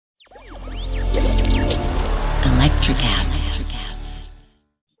Electrocast.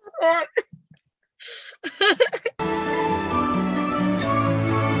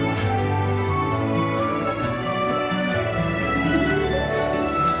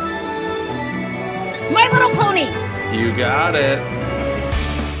 My Little Pony. You got it.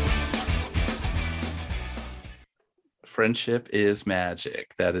 Friendship is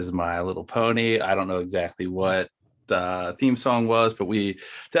magic. That is My Little Pony. I don't know exactly what the theme song was, but we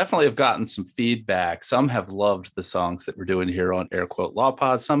definitely have gotten some feedback. Some have loved the songs that we're doing here on Air Quote Law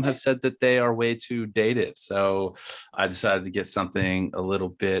Pod. Some have said that they are way too dated. So I decided to get something a little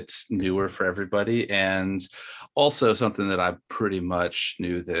bit newer for everybody, and also something that I pretty much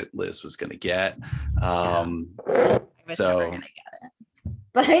knew that Liz was going to get. I was So- never gonna get it,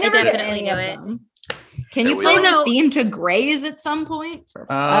 but I never get definitely any knew of it. them. Can Yeah, you we play all- the theme to Grays at some point? For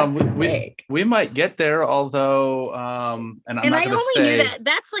fuck's sake. we might get there, although and I'm And not I going only to say knew that.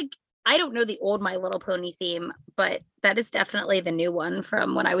 That's like, I don't know the old My Little Pony theme, but that is definitely the new one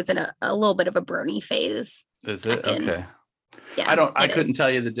from when I was in a little bit of a brony phase. is it back in. okay. Yeah, I it couldn't is. tell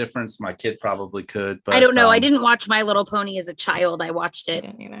you the difference. My kid probably could, but I don't know. I didn't watch My Little Pony as a child. I watched I it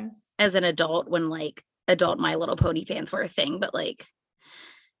didn't either. as an adult when like adult My Little Pony fans were a thing, but like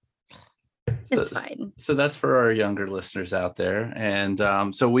it's So- fine. So that's for our younger listeners out there, and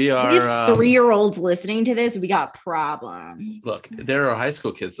so we If are. we have 3-year-olds listening to this, we got problems. Look, there are high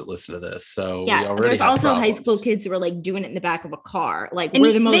school kids that listen to this, so we Yeah, already there's have also high problems. school kids who are like doing it in the back of a car. Like And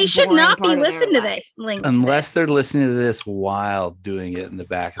we're the most they should boring not be part of their listening to that life. link. Unless to they're this. listening to this while doing it in the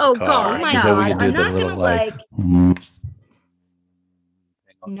back of Oh, the car. God. Oh my because then we god, can do I'm the not little, gonna like,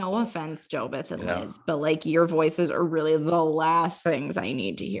 no offense, Jobeth and Yeah. Liz, but like your voices are really the last things I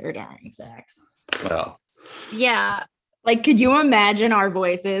need to hear during sex. well, Yeah. Like, could you imagine our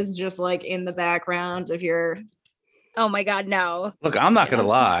voices just like in the background if you're Oh my God, no. look, I'm not gonna Yeah.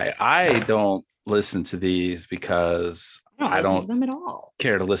 lie. I don't listen to these because I listen don't to them at all.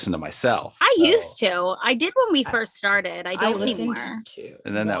 care to listen to myself. I so- used to. I did when we first started. I don't listened anymore. to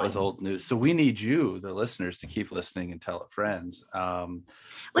And then that was one. old news. So we need you, the listeners, to keep listening and tell it friends. Like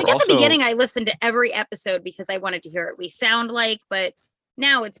we're at the also- beginning, I listened to every episode because I wanted to hear what we sound like, but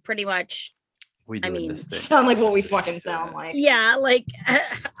now it's pretty much, we I doing mean, this thing. Sound like what we fucking sound like. yeah, like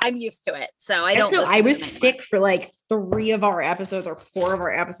I'm used to it. So I don't. So listen I to was them anymore. sick for like 3 of our episodes or 4 of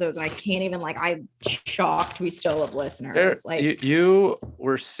our episodes, and I can't even like. I'm shocked we still have listeners. There- Like, you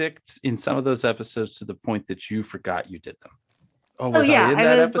were sick in some of those episodes to the point that you forgot you did them. Oh, was oh yeah, I in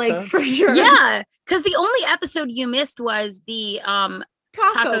that was episode? like for sure. Yeah, because the only episode you missed was the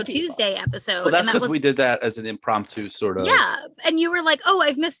Taco people. Tuesday episode. Well, that's and that because was, we did that as an impromptu sort of. Yeah, and you were like, "Oh,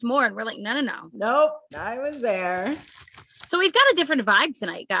 I've missed more," and we're like, "No, no, no." Nope, I was there. So we've got a different vibe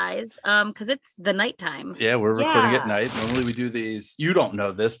tonight, guys, because it's the nighttime. Yeah, we're recording Yeah. at night. Normally we do these. You don't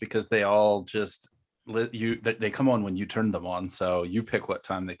know this because they all just they come on when you turn them on. So you pick what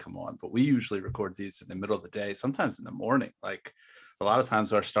time they come on. But we usually record these in the middle of the day, sometimes in the morning. Like a lot of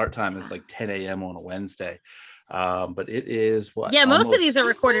times our start time is like 10 a.m. on a Wednesday. But it is what? Yeah, most of these are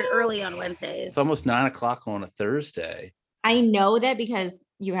almost- recorded early on Wednesdays. It's almost 9 o'clock on a Thursday. I know that because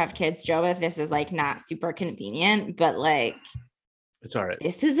you have kids, Joe. This is like not super convenient, but like It's all right.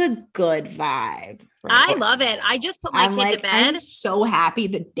 this is a good vibe. I love it. I just put my I'm kid like, to bed. I'm so happy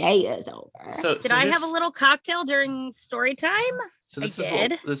the day is over. So Did I have a little cocktail during story time? So I this is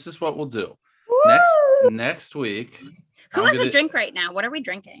did. this is what we'll do Woo! next week. Who I'm has a gonna- drink right now? What are we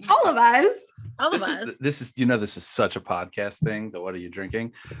drinking? All of us. All of This us. is this is such a podcast thing. That what are you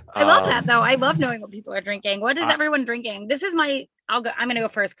drinking? I love that though. I love knowing what people are drinking. What is I- everyone drinking? This is my. I'm gonna go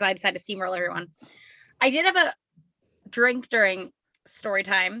first because I decided to steamroll everyone. I did have a drink during story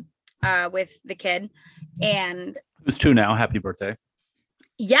time with the kid, and Who's 2 now? Happy birthday.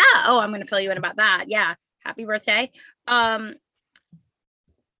 yeah. Oh, I'm gonna fill you in about that. Yeah. Happy birthday. I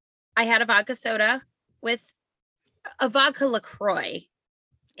had a vodka soda with a vodka LaCroix.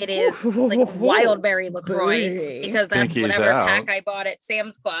 It is like wild berry LaCroix Berry. because that's Pinkies whatever out. pack I bought at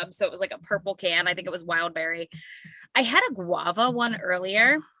Sam's Club. So it was like a purple can. I think it was wild berry. I had a guava one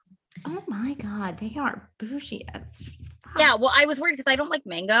earlier. Oh my god, they are bougie as fuck. Yeah, well, I was worried because I don't like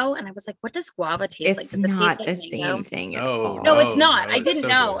mango, and I was like, "What does guava taste like? It's Does it not taste the like mango?" same thing. at No, all. No, it's Oh, not. no, I it's didn't so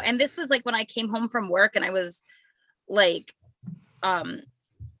know. good. And this was like when I came home from work, and I was like,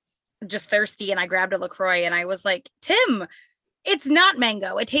 just thirsty, and I grabbed a LaCroix, and I was like, "Tim, it's not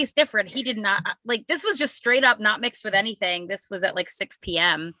mango. It tastes different." He did not like. This was just straight up, not mixed with anything. This was at like 6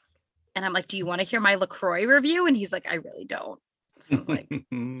 p.m. And I'm like, "Do you want to hear my LaCroix review?" And he's like, "I really don't." So I was like,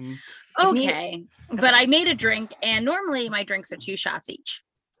 okay. But I made a drink, and normally my drinks are 2 shots each.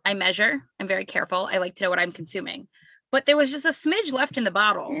 I measure. I'm very careful. I like to know what I'm consuming. but there was just a smidge left in the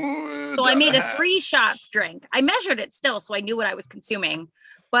bottle. So I made a 3 shots drink. I measured it still, so I knew what I was consuming.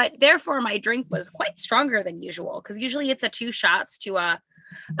 But therefore, my drink was quite stronger than usual, because usually it's a 2 shots to a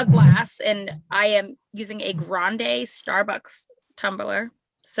glass, and I am using a grande Starbucks tumbler.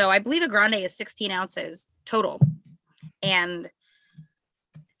 So I believe a grande is 16 ounces total. And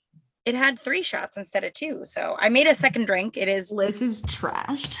it had 3 shots instead of 2. So I made a second drink. It is Liz is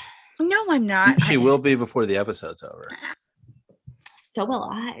trashed. No, I'm not. She will be before the episode's over. So will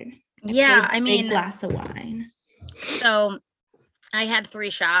I. Yeah, I Big mean, glass of wine. so I had 3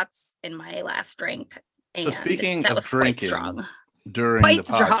 shots in my last drink. So and speaking that of was quite drinking strong. during Quite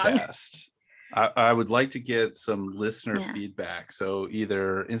the strong. podcast, I would like to get some listener Yeah. feedback. So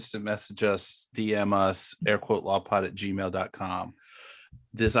either instant message us, DM us, airquotelawpod@gmail.com.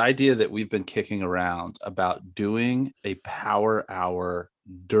 This idea that we've been kicking around about doing a power hour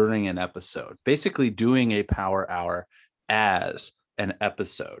during an episode, basically doing a power hour as an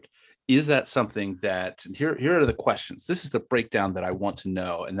episode. Is that something that here are the questions? This is the breakdown that I want to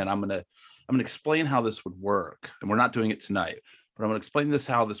know. And then I'm gonna explain how this would work. And we're not doing it tonight, but I'm gonna explain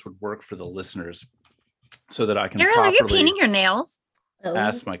how this would work for the listeners so that I can Carol, are you properly painting your nails?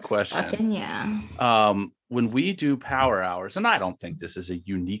 ask my question. Fucking yeah. When we do power hours, and I don't think this is a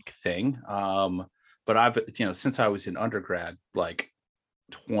unique thing, but I've, since I was in undergrad, like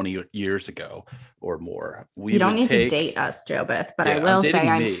 20 years ago or more, You don't need to date us, Jobeth, but I Yeah, will I'm say dating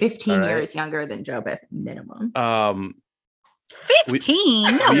I'm me, 15 all right? years younger than Jobeth minimum.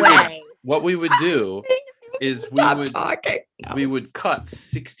 15? No we way. What we would do is Stop talking. No. we would cut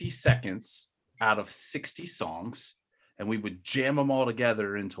 60 seconds out of 60 songs, and we would jam them all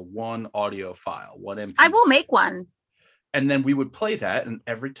together into one audio file, one MP. I will make one. And then we would play that, and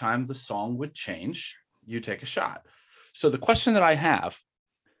every time the song would change, you take a shot. So the question that I have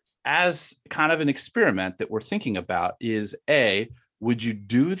as kind of an experiment that we're thinking about is, A, would you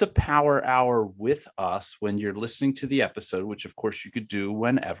do the power hour with us when you're listening to the episode, which of course you could do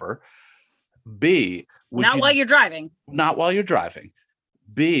whenever? B, Not while you're driving. not while you're driving.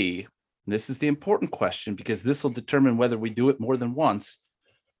 B, this is the important question because this will determine whether we do it more than once.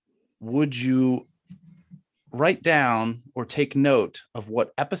 Would you write down or take note of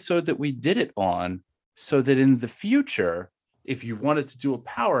what episode that we did it on, so that in the future, if you wanted to do a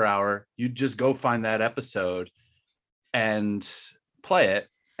power hour, you'd just go find that episode and play it,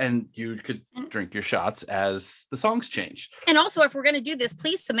 and you could drink your shots as the songs change. And also, if we're going to do this,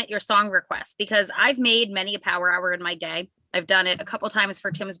 please submit your song requests, because I've made many a power hour in my day. I've done it a couple times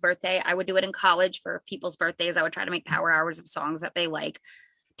for Tim's birthday. I would do it in college for people's birthdays. I would try to make power hours of songs that they like.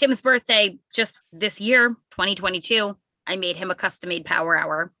 Tim's birthday just this year, 2022, I made him a custom-made power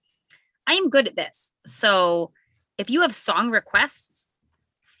hour. I am good at this. So if you have song requests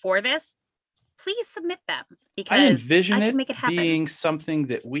for this, please submit them, because I envision I it can make it happen. being something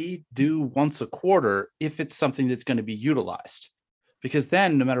that we do once a quarter if it's something that's going to be utilized. Because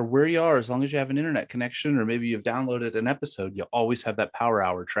then no matter where you are, as long as you have an internet connection or maybe you've downloaded an episode, you'll always have that power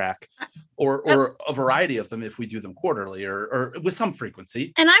hour track, or a variety of them if we do them quarterly or with some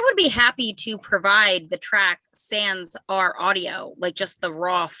frequency. And I would be happy to provide the track sans our audio, like just the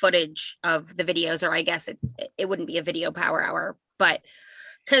raw footage of the videos, or I guess it wouldn't be a video power hour, but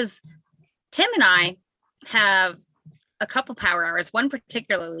because Tim and I have a couple power hours, one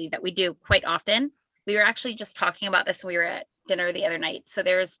particularly that we do quite often. We were actually just talking about this when we were at dinner the other night. So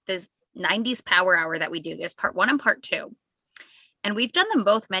there's this 90s power hour that we do. There's part 1 and part 2. And we've done them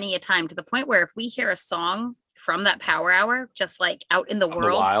both many a time, to the point where if we hear a song from that power hour, just like out in the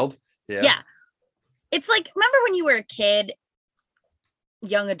world, Wild. yeah. It's like, remember when you were a kid,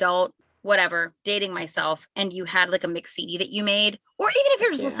 young adult, whatever, dating myself, and you had like a mix CD that you made, or even if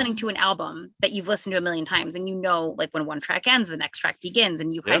you're just listening to an album that you've listened to a million times, and you know, like when one track ends, the next track begins,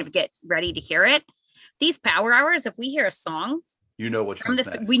 and you kind of get ready to hear it. These power hours, if we hear a song, you know which from this,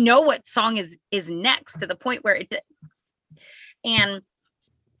 next. we know what song is next, to the point where it. And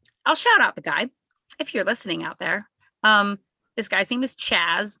I'll shout out the guy if you're listening out there. This guy's name is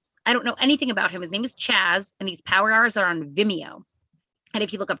Chaz. I don't know anything about him. His name is Chaz, and these power hours are on Vimeo. And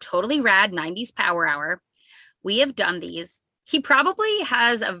if you look up Totally Rad 90s Power Hour, we have done these. He probably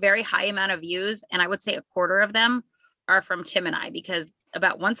has a very high amount of views, and I would say a quarter of them are from Tim and I, because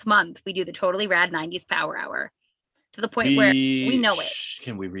about once a month we do the Totally Rad 90s Power Hour, to the point where we know it.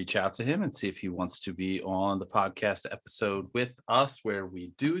 Can we reach out to him and see if he wants to be on the podcast episode with us where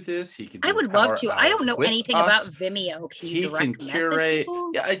we do this? He can. I would love to. I don't know anything about Vimeo. Can you He can curate.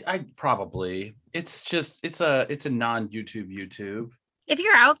 people? Yeah, I probably. It's a non-YouTube YouTube. If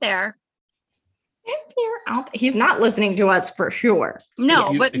you're out there, He's not listening to us for sure.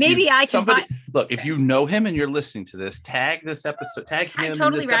 No, but maybe I can look, if you know him and you're listening to this, tag this episode, tag him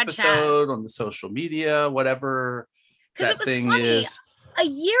totally in this episode on the social media, whatever that it was thing funny. is. A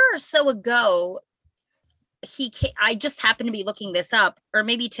year or so ago, I just happened to be looking this up, or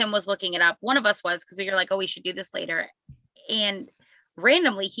maybe Tim was looking it up. One of us was, because we were like, oh, we should do this later. And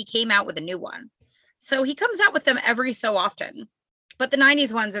randomly he came out with a new one. So he comes out with them every so often. But the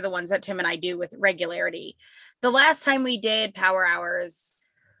 90s ones are the ones that Tim and I do with regularity. The last time we did Power Hours,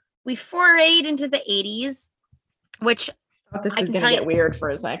 we forayed into the 80s, which I thought this was going to get weird for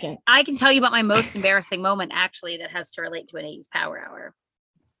a second. I can tell you about my most embarrassing moment, actually, that has to relate to an 80s Power Hour.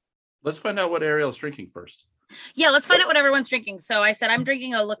 Let's find out what Ariel's drinking first. Yeah, let's find out what everyone's drinking. So I said I'm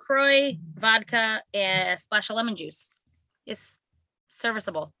drinking a LaCroix, vodka, and a splash of lemon juice. It's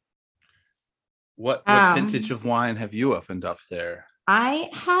serviceable. What vintage of wine have you opened up there? I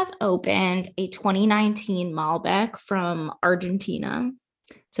have opened a 2019 Malbec from Argentina.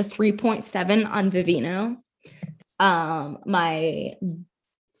 It's a 3.7 on Vivino. My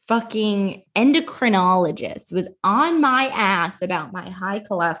fucking endocrinologist was on my ass about my high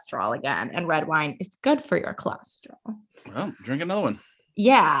cholesterol again, and red wine is good for your cholesterol. Well, drink another one.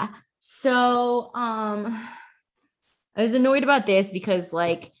 Yeah. So, I was annoyed about this because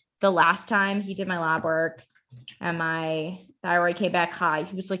like the last time he did my lab work and my thyroid came back high,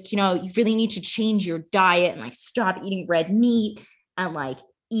 he was like, you really need to change your diet and like stop eating red meat and like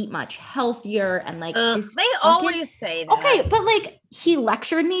eat much healthier. And like they always say that. Okay, but like he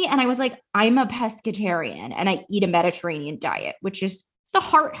lectured me and I was like, I'm a pescatarian and I eat a Mediterranean diet, which is the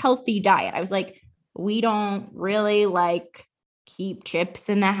heart healthy diet. I was like, we don't really like keep chips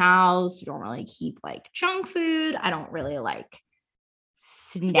in the house. We don't really keep like junk food. I don't really like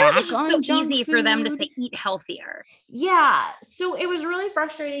snack it's on so easy food. For them to say eat healthier. Yeah. So it was really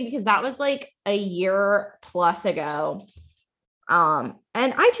frustrating because that was like a year plus ago. And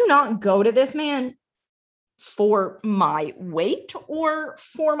I do not go to this man for my weight or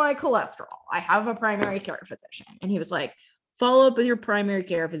for my cholesterol. I have a primary care physician. And he was like, follow up with your primary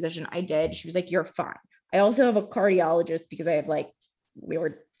care physician. I did. She was like, you're fine. I also have a cardiologist because I have like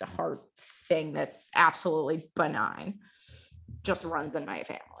weird heart thing that's absolutely benign. Just runs in my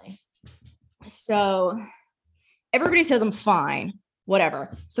family. So everybody says I'm fine,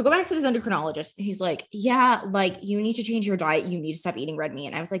 whatever. So go back to this endocrinologist. He's like, yeah, like you need to change your diet. You need to stop eating red meat.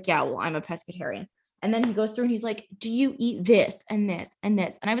 And I was like, yeah, well, I'm a pescatarian. And then he goes through and he's like, do you eat this and this and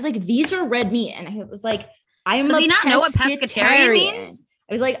this? And I was like, these are red meat. And I was like, Does he not know what pescatarian means?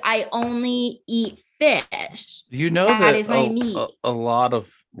 I was like, I only eat fish. You know that is my meat. A lot of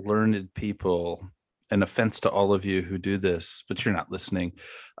learned people, an offense to all of you who do this, but you're not listening,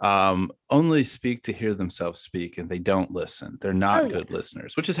 only speak to hear themselves speak, and they don't listen. They're not good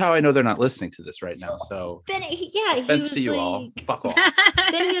listeners, which is how I know they're not listening to this right now. So then, offense to you all. Fuck off.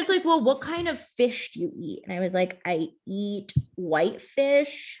 Then he was like, well, what kind of fish do you eat? And I was like, I eat white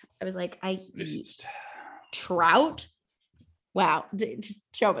fish. I was like, I eat trout. Wow. Just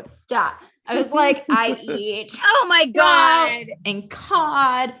show it. Stop. I was like, I eat oh my God. And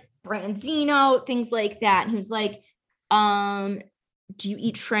cod, branzino, things like that. And he was like, do you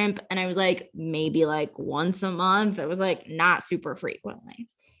eat shrimp? And I was like, maybe like once a month. I was like, not super frequently.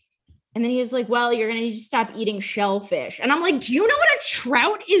 And then he was like, well, you're going to need to stop eating shellfish. And I'm like, do you know what a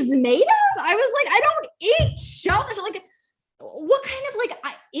trout is made of? I was like, I don't eat shellfish. Like, what kind of like,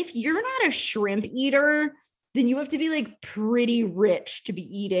 if you're not a shrimp eater, then you have to be like pretty rich to be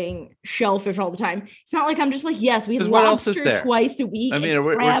eating shellfish all the time. It's not like I'm just like, yes, we have lobster twice a week. I mean,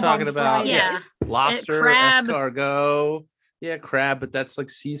 we're talking about lobster, crab. Escargot. Yeah, crab, but that's like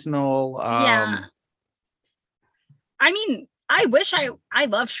seasonal. Yeah. I mean, I wish I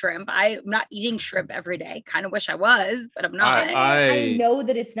love shrimp. I'm not eating shrimp every day. Kind of wish I was, but I'm not. I know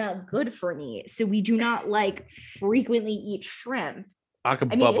that it's not good for me. So we do not like frequently eat shrimp. I can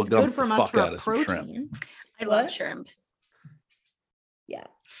bubble gum good from us for a protein. I love shrimp. Yeah.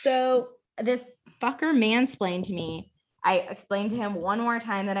 So this fucker mansplained to me. I explained to him one more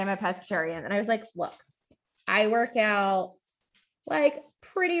time that I'm a pescatarian. And I was like, look, I work out like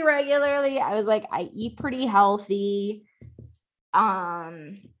pretty regularly. I was like, I eat pretty healthy. I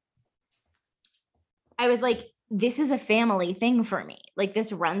was like, this is a family thing for me. Like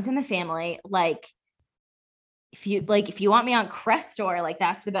this runs in the family. Like, if you want me on Crestor, like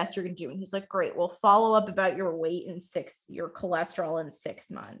that's the best you're gonna do. And he's like, great, we'll follow up about your weight your cholesterol in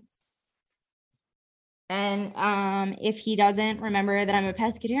 6 months. And if he doesn't remember that I'm a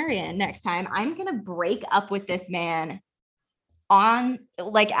pescatarian next time, I'm gonna break up with this man on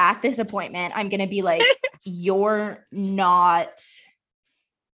like at this appointment. I'm gonna be like, you're not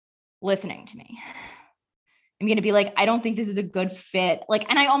listening to me. I'm going to be like, I don't think this is a good fit. Like,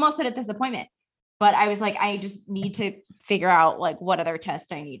 and I almost said at this appointment, but I was like, I just need to figure out like what other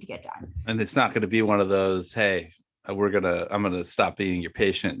tests I need to get done. And it's not going to be one of those, hey, I'm going to stop being your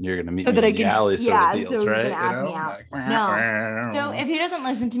patient and you're going to meet So me that I in the can- alley sort yeah, of deals, so you right? can ask me out. No. So if he doesn't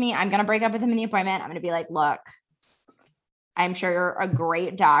listen to me, I'm going to break up with him in the appointment. I'm going to be like, look, I'm sure you're a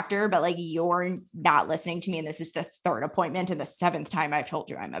great doctor, but like you're not listening to me. And this is the third appointment and the seventh time I've told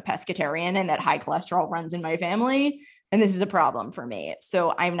you I'm a pescatarian and that high cholesterol runs in my family. And this is a problem for me.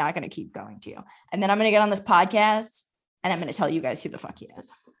 So I'm not going to keep going to you. And then I'm going to get on this podcast and I'm going to tell you guys who the fuck he is.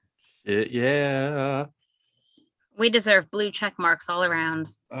 Yeah. We deserve blue check marks all around.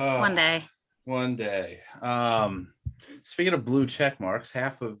 One day. One day. Speaking of blue check marks,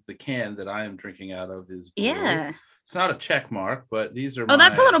 half of the can that I am drinking out of is blue. Yeah. It's not a check mark, but these are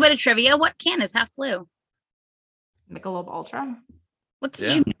that's a little bit of trivia. What can is half blue? Michelob Ultra. What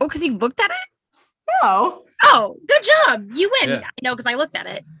did you know? Because you looked at it? No. Oh, good job. You win. Yeah. I know because I looked at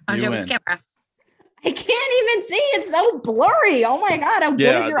it on You Joey's win. camera. I can't even see. It's so blurry. Oh my God. How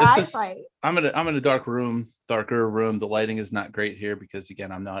good is your eyesight? I'm in a darker room. The lighting is not great here because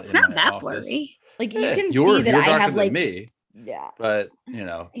again, I'm not It's in not my that office. blurry. Like you Yeah, can you're see that I darker have than like me, yeah. but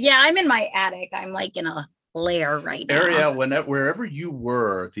Yeah, I'm in my attic. I'm like in a lair right now. Ariel, wherever you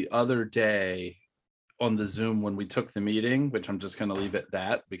were the other day on the Zoom when we took the meeting, which I'm just going to leave at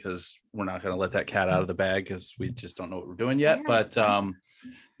that because we're not going to let that cat out of the bag because we just don't know what we're doing yet. Yeah. But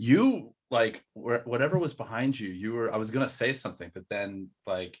you like whatever was behind you, I was going to say something, but then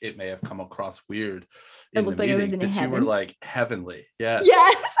like it may have come across weird. It looked like I was in that you were heaven. like heavenly. Yes.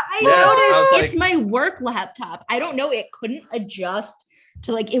 Yes, I Yes, I noticed. was It's my work laptop. I don't know. It couldn't adjust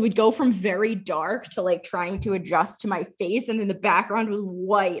to like, it would go from very dark to like trying to adjust to my face. And then the background was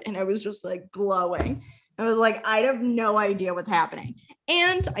white and I was just like glowing. I was like, I have no idea what's happening.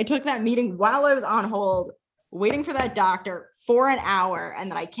 And I took that meeting while I was on hold, waiting for that doctor for an hour.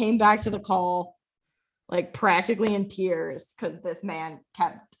 And then I came back to the call like practically in tears because this man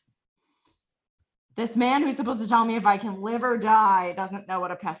who's supposed to tell me if I can live or die doesn't know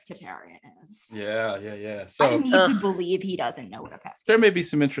what a pescatarian is. Yeah. I So need to believe he doesn't know what a pescatarian there may be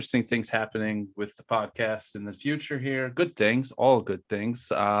some interesting things happening with the podcast in the future here. Good things, all good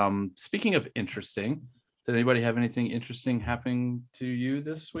things. Speaking of interesting, did anybody have anything interesting happening to you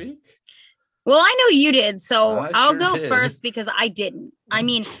this week? Well, I know you did, so I I'll sure go did. first because I didn't. I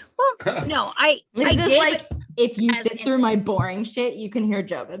mean, well, no, I This is did. like if you as sit through my boring shit, you can hear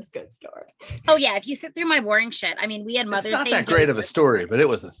Jobin's good story. Oh yeah, if you sit through my boring shit. I mean, we had It's Mother's not Day. that and great Joey's of a birthday. story, but it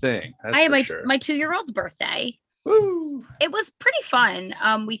was a thing. That's I had for sure. my 2-year-old's birthday. Woo. It was pretty fun.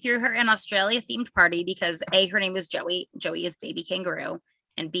 We threw her an Australia themed party because A, her name is Joey. Joey is baby kangaroo,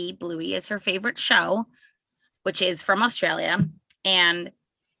 and B, Bluey is her favorite show, which is from Australia. And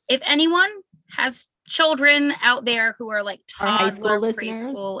if anyone has children out there who are like Our high school toddler, listeners?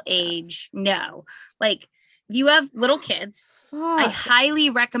 preschool age, no, like if you have little kids, I highly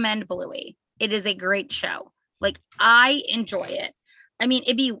recommend Bluey. It is a great show. Like I enjoy it. I mean,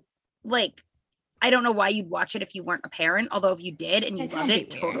 it'd be like, I don't know why you'd watch it if you weren't a parent, although if you did and you It loved sounds it,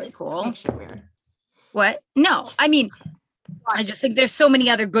 weird. totally cool. Makes you weird. What? No, I mean, I just think there's so many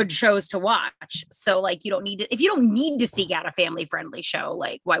other good shows to watch. So like you don't need to, if you don't need to seek out a family friendly show,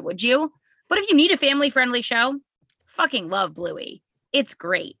 like why would you? But if you need a family friendly show, fucking love Bluey. It's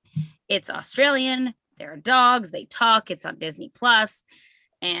great. It's Australian. There are dogs. They talk. It's on Disney Plus.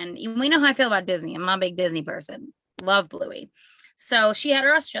 And we know how I feel about Disney. I'm not a big Disney person. Love Bluey. So she had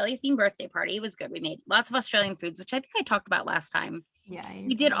her Australia themed birthday party. It was good. We made lots of Australian foods, which I think I talked about last time. Yeah.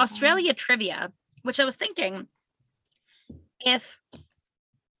 We did Australia trivia, which I was thinking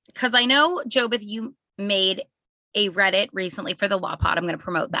because I know, Jobeth, you made a Reddit recently for the Law Pod. I'm going to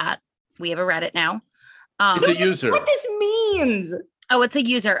promote that. We have a Reddit now. It's a user. What this means? Oh, it's a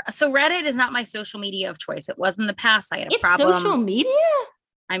user. So Reddit is not my social media of choice. It was in the past. I had a It's problem. social media?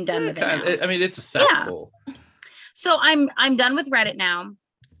 I'm done with it now. I mean, it's accessible. So I'm done with Reddit now.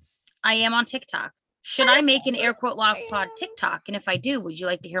 I am on TikTok. Should I make an air quote Law Pod TikTok? And if I do, would you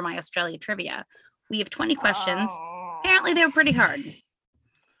like to hear my Australia trivia? We have 20 questions. Apparently they were pretty hard.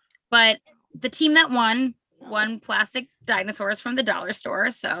 But the team that won plastic dinosaurs from the dollar store.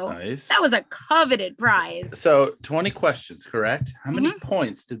 So Nice. that was a coveted prize. So 20 questions, correct? How many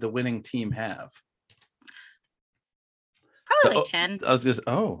points did the winning team have? Probably like 10. I was just,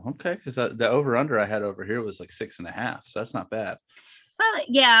 okay. Because the over under I had over here was like 6.5. So that's not bad. Well,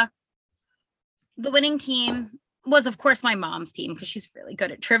 yeah. The winning team was, of course, my mom's team because she's really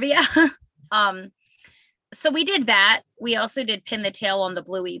good at trivia. So we did that. We also did pin the tail on the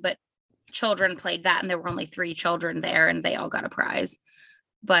Bluey, but children played that, and there were only 3 children there, and they all got a prize.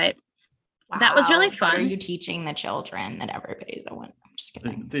 But That was really What fun. are you teaching the children that everybody's a one? I'm just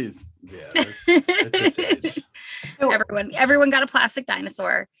kidding. At this age. Everyone got a plastic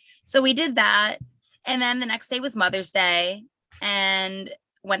dinosaur. So we did that. And then the next day was Mother's Day and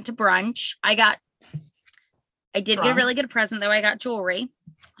went to brunch. I did get a really good present though. I got jewelry.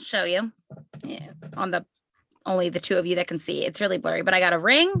 I'll show you. Yeah, on only the two of you that can see. It's really blurry, but I got a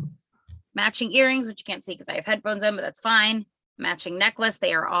ring, matching earrings, which you can't see because I have headphones in, but that's fine. Matching necklace.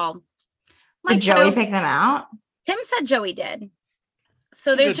 They are all. Did Joey pick them out? Tim said Joey did.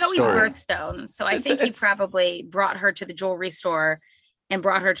 So they're Good Joey's story. birthstone. So I think he probably brought her to the jewelry store and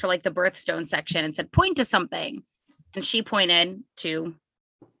brought her to like the birthstone section and said, point to something. And she pointed to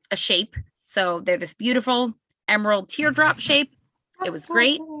a shape. So they're this beautiful emerald teardrop shape. It was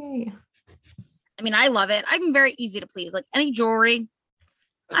great. Lovely. I mean, I love it. I'm very easy to please. Like any jewelry,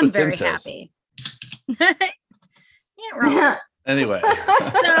 That's I'm what Tim very says. happy. Yeah, wrong. Anyway.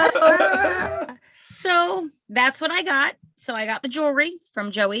 So that's what I got. So I got the jewelry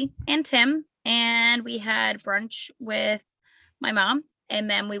from Joey and Tim, and we had brunch with my mom. And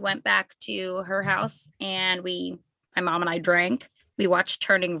then we went back to her house and my mom and I drank. We watched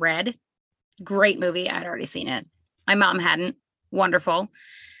Turning Red. Great movie. I'd already seen it. My mom hadn't. Wonderful.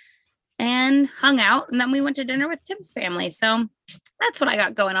 And hung out. And then we went to dinner with Tim's family. So that's what I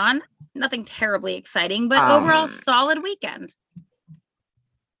got going on. Nothing terribly exciting, but overall solid weekend.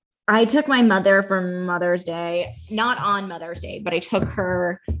 I took my mother for Mother's Day, not on Mother's Day, but I took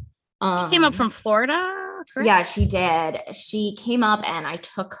her. Came up from Florida. Correct? Yeah, she did. She came up and I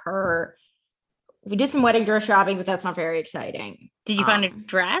took her. We did some wedding dress shopping, but that's not very exciting. Did you find a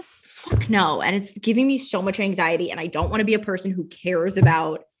dress? Fuck no. And it's giving me so much anxiety. And I don't want to be a person who cares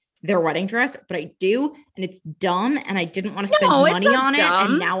about their wedding dress, but I do. And it's dumb. And I didn't want to spend No, it's money not on it. dumb.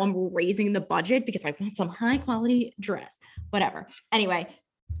 And now I'm raising the budget because I want some high quality dress. Whatever. Anyway.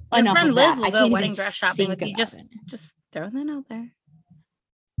 Your enough friend of Liz that. will I go can't wedding even dress shopping with think you. about Just it. throw that out there.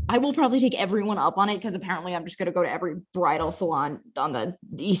 I will probably take everyone up on it because apparently I'm just going to go to every bridal salon on the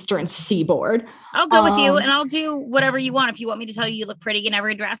Eastern Seaboard. I'll go with you and I'll do whatever you want. If you want me to tell you look pretty in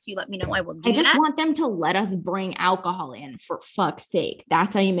every dress, you let me know. I will do I just that. want them to let us bring alcohol in, for fuck's sake.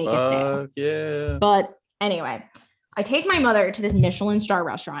 That's how you make a sale. Yeah. But anyway, I take my mother to this Michelin star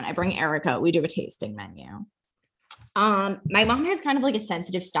restaurant. I bring Erica. We do a tasting menu. My mom has kind of like a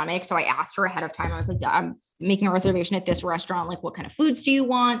sensitive stomach. So I asked her ahead of time. I was like, I'm making a reservation at this restaurant. Like, what kind of foods do you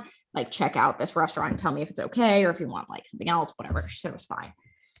want? Like, check out this restaurant and tell me if it's okay or if you want like something else, whatever. She said it was fine.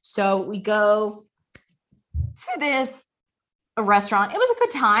 So we go to this restaurant. It was a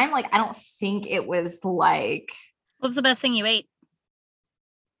good time. Like, I don't think it was like. What was the best thing you ate?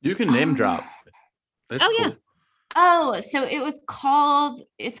 You can name drop. That's Oh, yeah. cool. Oh, so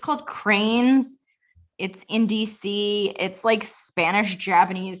it's called Cranes. It's in DC. It's like Spanish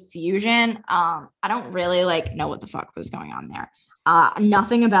Japanese fusion. I don't really like know what the fuck was going on there.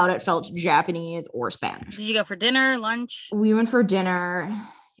 Nothing about it felt Japanese or Spanish. Did you go for dinner, lunch? We went for dinner.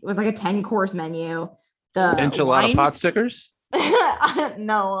 It was like a 10-course menu. The Enchilada wine- pot stickers.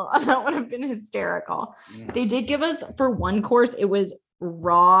 No, that would have been hysterical. They did give us for one course, it was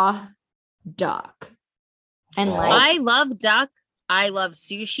raw duck. And Wow. like I love duck. I love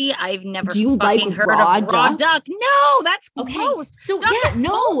sushi. I've never Do you fucking like heard raw of raw duck? duck. No, that's Okay, gross. so Duck yeah, is no.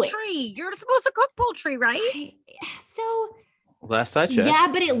 poultry. You're supposed to cook poultry, right? So Last I checked. yeah,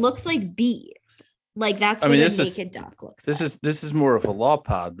 but it looks like beef. Like that's I what mean, a this is- naked duck looks This like. is more of a law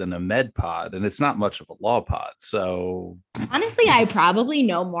pod than a med pod, and it's not much of a law pod. So Honestly, I probably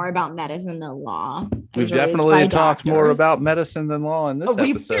know more about medicine than law. I we've was raised definitely by talked more doctors. about medicine than law in this Oh,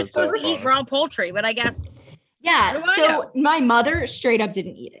 we- episode. You're supposed so to eat far. raw poultry, but I guess Yeah, What do I know? so my mother straight up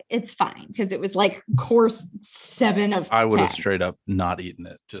didn't eat it. It's fine because it was like course 7 of I would have 10. straight up not eaten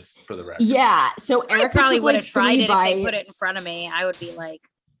it, just for the record. Yeah, so I Erica probably took, would like, have tried 3 it if they put it in bites. front of me. I would be like,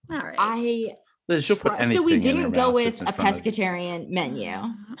 all right. I Liz, she'll put anything so we in her didn't go mouth with that's in a front of you. pescatarian menu.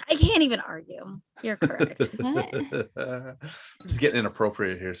 I can't even argue. You're correct. We're just getting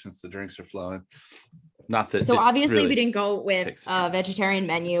inappropriate here since the drinks are flowing. Not that So it obviously really we didn't go with takes the a drinks. vegetarian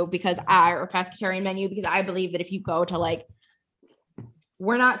menu or pescatarian menu because I believe that if you go to like,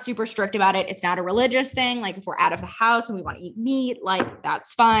 we're not super strict about it. It's not a religious thing. Like if we're out of the house and we want to eat meat, like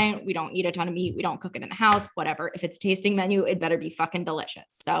that's fine. We don't eat a ton of meat. We don't cook it in the house, whatever. If it's a tasting menu, it better be fucking delicious.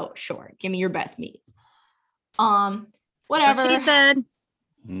 So sure, give me your best meats. That's Whatever. what she said.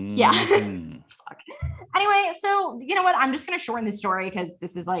 Yeah. Mhm. Anyway, so you know what? I'm just gonna shorten this story because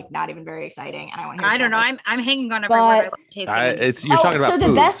this is like not even very exciting, and I want to. I don't know. I'm hanging on every word I love tasting. You're talking about so the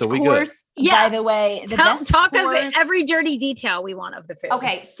food, best so we good. course, Yeah. by the way, the Tell- best talk course, us every dirty detail we want of the food.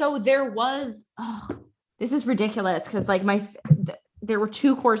 Okay, so there was. Oh, this is ridiculous because like there were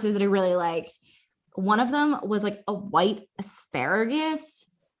two courses that I really liked. One of them was like a white asparagus.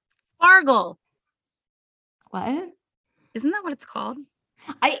 Spargle. What? Isn't that what it's called?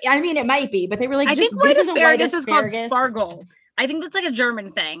 I mean, it might be, but they were like, I just, think white this is a white asparagus is called asparagus. spargle. I think that's like a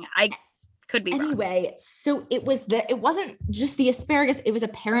German thing. I could be wrong. Anyway, so it wasn't just the asparagus, it was a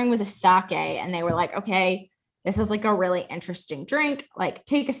pairing with a sake. And they were like, okay, this is like a really interesting drink. Like,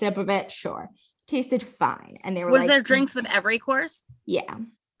 take a sip of it. Sure. Tasted fine. And they were Was like, there drinks with every course? Yeah.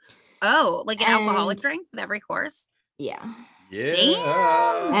 Oh, like an alcoholic And- drink with every course? Yeah.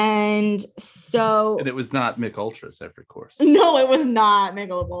 Yeah. And so And it was not Mick Ultras every course. no, it was not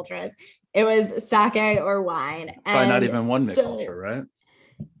Michelob Ultras. It was sake or wine. Probably not And even one Mick so Ultra, right?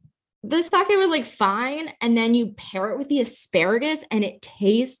 the sake was like fine. And then you pair it with the asparagus and it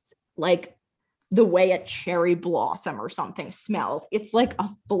tastes like the way a cherry blossom or something smells. It's like a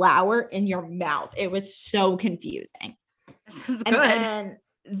flower in your mouth. It was so confusing. That's And good. then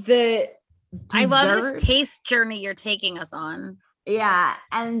the I love dessert- this taste journey you're taking us on. Yeah.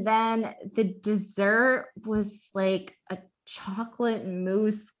 And then the dessert was like a chocolate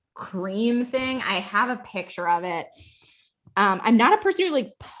mousse cream thing. I have a picture of it. I'm not a person who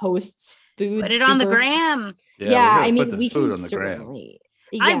like posts food. Put it on the super- gram. Yeah, Yeah, we gotta I put mean, the we food can on the gram. certainly.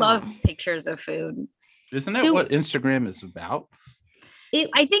 I Yeah. love pictures of food. Isn't that So- what Instagram is about? it.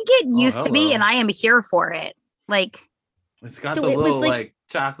 I think it used to be, hello. and I am here for it. Like, It's got So the it was little like- like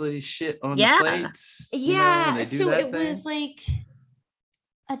chocolatey shit on Yeah. the plates. you know, Yeah. when they do So that it thing. was like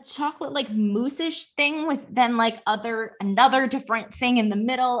a chocolate like mousse-ish thing with then like another different thing in the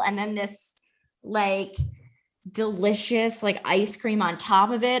middle, and then this like delicious like ice cream on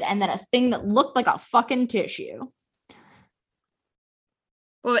top of it, and then a thing that looked like a fucking tissue.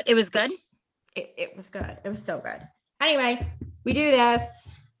 well, it was good. It was good. It was so good. Anyway, we do this.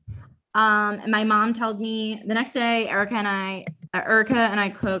 And my mom tells me the next day, Erica and I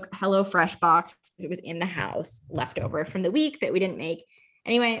cook HelloFresh box. It was in the house, leftover from the week that we didn't make.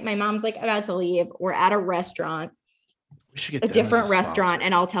 Anyway, my mom's like about to leave. We're at a restaurant, We should get a them as a different restaurant. sponsor.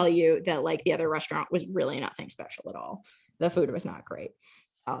 And I'll tell you that like the other restaurant was really nothing special at all. The food was not great.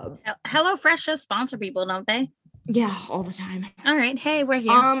 Hello Fresh does sponsor people, don't they? Yeah, all the time. All right. Hey, we're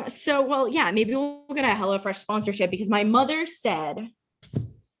here. So well, yeah, maybe we'll get a HelloFresh sponsorship because my mother said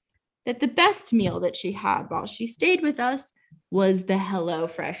that the best meal that she had while she stayed with us was the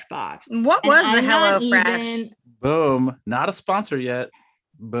HelloFresh box. What And was the I'm not Hello Fresh? even- Boom. Not a sponsor yet.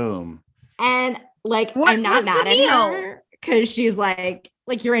 Boom. And like, What I'm not was the mad at meal? her because she's like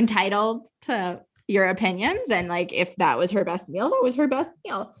you're entitled to your opinions, and like if that was her best meal, that was her best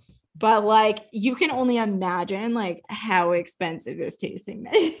meal. But like, you can only imagine like how expensive this tasting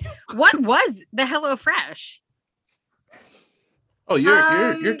menu. What was the Hello Fresh? Oh, your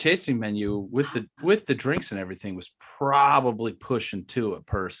Um, tasting menu with the drinks and everything was probably pushing to a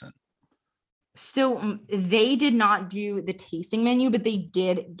person. So they did not do the tasting menu, but they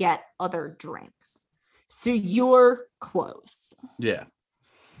did get other drinks. So you're close. Yeah.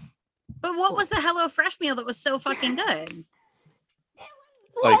 But what was the Hello Fresh meal that was so fucking good?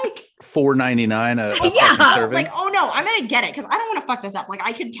 Like $4.99 a Yeah, fucking serving. like, oh no, I'm gonna get it because I don't want to fuck this up. Like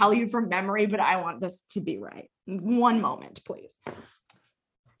I could tell you from memory, but I want this to be right. One moment, please.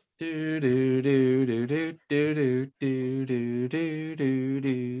 Do do do do do do do do do do do do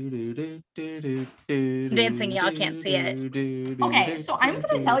do do do do. Dancing, y'all can't see it. Okay, so I'm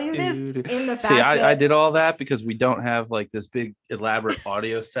gonna tell you this in the fact See, I that did all that because we don't have like this big elaborate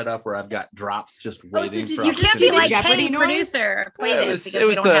audio setup where I've got drops just waiting did for you You can't do be the like, Jeopardy hey, noise? producer, play Yeah, this. it because we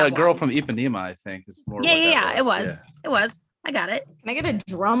was don't the have girl one. from Ipanema, I think. It's more. Yeah, what yeah, that yeah. It was. yeah. It was. I got it. can I get a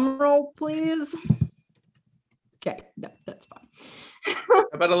drum roll, please? Okay, no, that's fine. How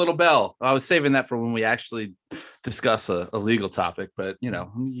about a little bell? I was saving that for when we actually discuss a legal topic, but you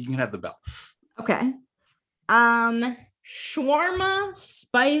know, you can have the bell. Okay. Shawarma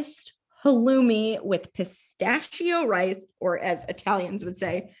spiced halloumi with pistachio rice, or as Italians would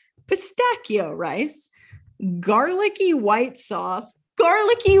say, pistachio rice, garlicky white sauce,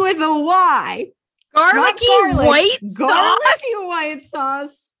 garlicky with a Y, not Garlicky garlic, white garlicky sauce. white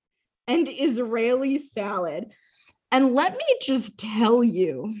sauce, and Israeli salad. And let me just tell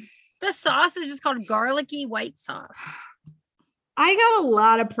you, The sauce is just called garlicky white sauce. I got a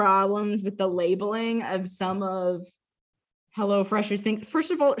lot of problems with the labeling of some of HelloFresh's things.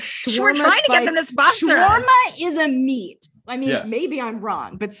 First of all, shawarma We're trying to get them to sponsor us. Shawarma is a meat. I mean, Yes. maybe I'm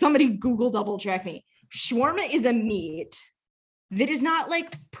wrong, but somebody Google double check me. Shawarma is a meat that is not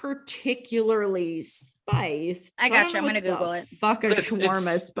like particularly spiced. I So got don't you. I'm know gonna what the Google it. Fuck a It's-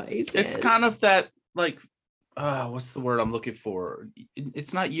 shawarma spice. It's is. kind of that like what's the word I'm looking for?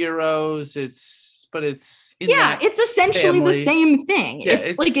 It's not euros, it's but it's in Yeah, that it's essentially family. the same thing. Yeah,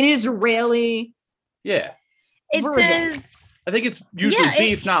 it's like an Israeli Yeah, It version. says I think it's usually Yeah,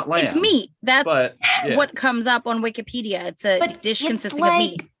 beef, not lamb. it's meat. That's But yeah. what comes up on Wikipedia. It's a but dish it's consisting like of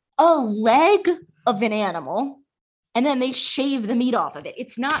meat. a leg of an animal, and then they shave the meat off of it.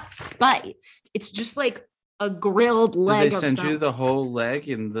 It's not spiced. It's just like a grilled Did leg. they send of you some- the whole leg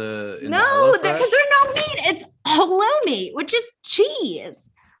in the No, HelloFresh? because there's no meat. It's halloumi, which is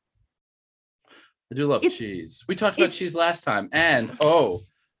cheese. I do love It's- cheese. We talked about it's- cheese last time. And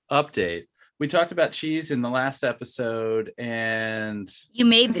update. We talked about cheese in the last episode, and You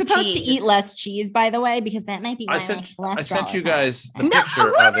made I'm the supposed to cheese. eat less cheese, by the way, because that might be why I my sent cholesterol you is guys high. the No, picture of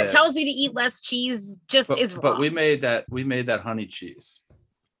whoever it. tells you to eat less cheese just is wrong. But we made that honey cheese.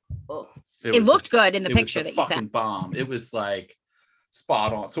 Oh. It was looked the- good in the it was picture the that you fucking sent. bomb. It was like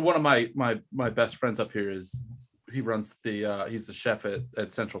spot on. So one of my best friends up here he runs he's the chef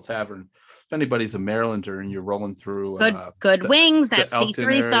at Central Tavern. If anybody's a Marylander and you're rolling through Good the- wings, that Elkton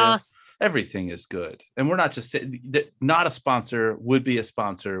C3 area. sauce. everything is good. And we're not just not a sponsor, would be a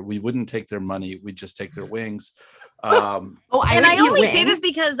sponsor. We wouldn't take their money. We'd just take their wings. I only say this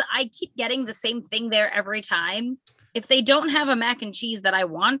because I keep getting the same thing there every time. If they don't have a mac and cheese that I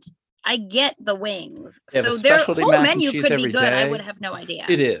want, I get the wings. They have a So their specialty whole mac and menu cheese could be every good. I day. would have no idea.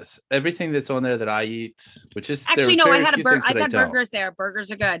 It is. Everything that's on there that I eat, which is Actually, no, I had a burger. I got burgers there. Burgers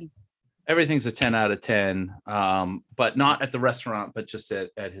are good. Everything's a 10 out of 10, but not at the restaurant, but just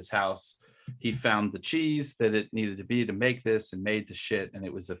at his house. He found the cheese that it needed to be to make this and made the shit. And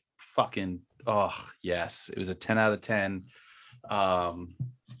it was a fucking, oh, yes. It was a 10 out of 10.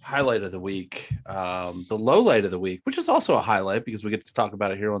 Highlight of the week. The low light of the week, which is also a highlight because we get to talk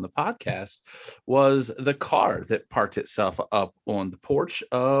about it here on the podcast, was the car that parked itself up on the porch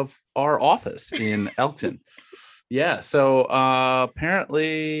of our office in Elkton. Yeah. So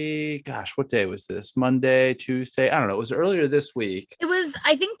apparently, gosh, what day was this? Monday, Tuesday? I don't know. It was earlier this week. It was,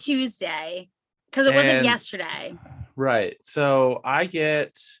 I think, Tuesday because it wasn't yesterday. Right. So I'm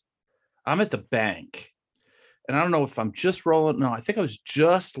at the bank and I don't know if I'm just rolling. No, I think I was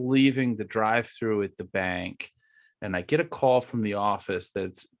just leaving the drive-through at the bank and I get a call from the office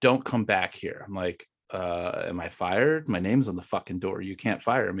that's don't come back here. I'm like, am I fired? My name's on the fucking door. You can't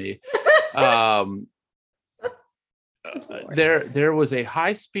fire me. There was a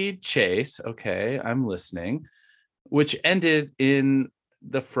high-speed chase. Okay, I'm listening, which ended in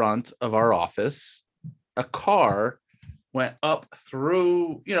the front of our office. A car went up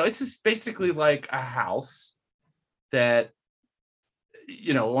through, it's just basically like a house that,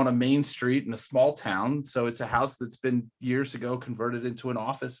 on a main street in a small town. So it's a house that's been years ago converted into an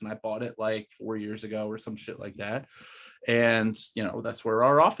office. And I bought it like 4 years ago or some shit like that. And, that's where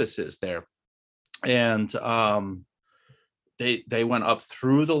our office is there. And, they went up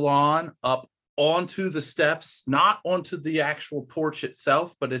through the lawn, up onto the steps, not onto the actual porch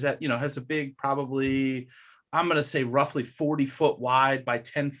itself, but it has a big, probably, I'm going to say roughly 40-foot wide by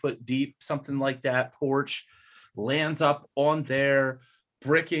 10-foot deep, something like that porch, lands up on there.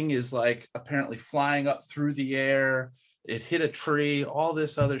 Bricking is like apparently flying up through the air. It hit a tree, all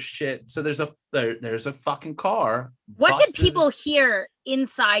this other shit. So there's a fucking car. What busted. did people hear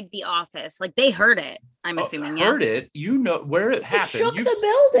inside the office? Like they heard it, I'm assuming. Heard it. Where it happened. Shook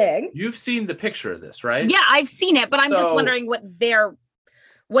the building. You've seen the picture of this, right? Yeah, I've seen it, but I'm just So- wondering what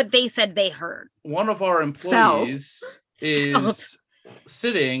they said they heard. One of our employees is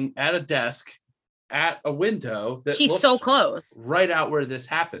sitting at a desk at a window that She's looks so close. right out where this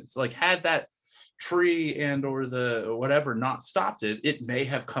happens. Like had that tree and or the whatever not stopped it may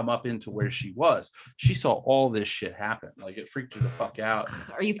have come up into where she was. She saw all this shit happen. Like it freaked her the fuck out.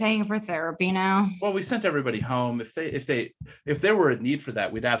 Are you paying for therapy now? Well, we sent everybody home. If there were a need for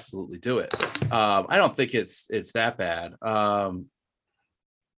that, we'd absolutely do it. I don't think it's that bad.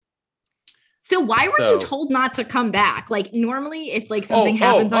 So why were you told not to come back? Like normally if like something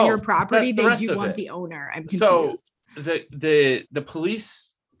happens on your property, the they rest do of want it. the owner. I'm confused. So the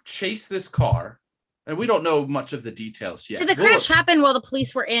police chased this car, and we don't know much of the details yet. Did the crash happen while the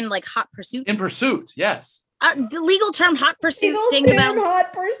police were in like hot pursuit? In pursuit, yes. The legal term hot pursuit. Ding the bell.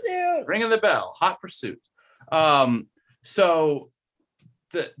 Hot pursuit. Ringing the bell, hot pursuit. So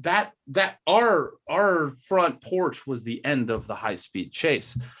that our front porch was the end of the high-speed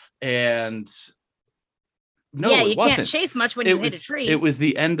chase. And no, yeah, it you wasn't. can't chase much when you hit a tree. It was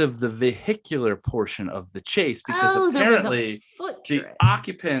the end of the vehicular portion of the chase because apparently foot the trip.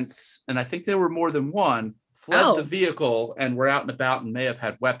 occupants, and I think there were more than one, fled the Oh. vehicle and were out and about and may have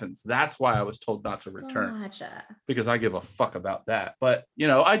had weapons. That's why I was told not to return, Gotcha. because I give a fuck about that. But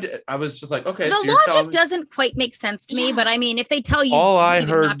I was just like, okay, The so you're telling logic me doesn't quite make sense to me, Yeah. but I mean, if they tell you all I needed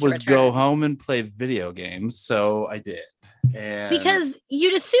not heard to was go return. home and play video games, so I did. And Because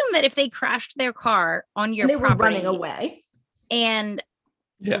you'd assume that if they crashed their car on your And they were property running away. and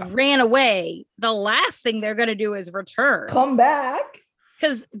yeah, ran away, the last thing they're going to do is return. Come back.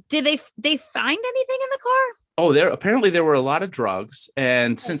 Because did they find anything in the car? oh, there were a lot of drugs,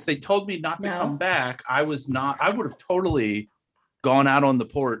 and since they told me not to No. come back, I would have totally gone out on the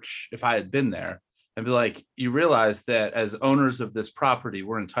porch if I had been there and be like, you realize that as owners of this property,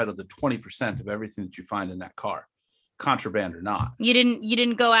 we're entitled to 20% of everything that you find in that car, contraband or not. You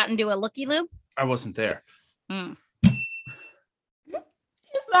didn't go out and do a looky loo? I wasn't there. Hmm.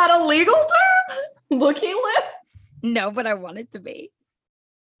 Is that a legal term? Looky lip. No, but I want it to be.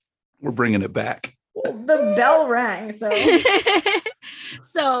 We're bringing it back. Well, the bell rang, so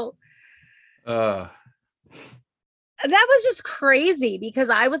So Uh, that was just crazy because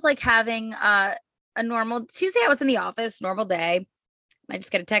I was like having a normal Tuesday. I was in the office, normal day. I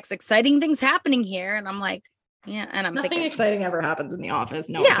just get a text, exciting things happening here. And I'm like, yeah. And I'm nothing thinking, exciting ever happens in the office.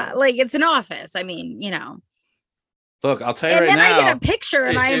 No. yeah, offense. like it's an office. I mean, look, I'll tell you and right then now. I get a picture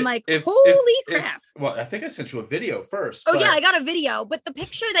and I'm like, if- holy if- crap. Well, I think I sent you a video first. Oh but- yeah, I got a video, but the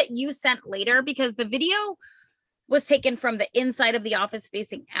picture that you sent later, because the video was taken from the inside of the office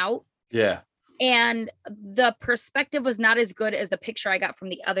facing out, yeah. and the perspective was not as good as the picture I got from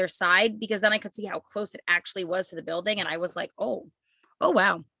the other side, because then I could see how close it actually was to the building, and I was like, oh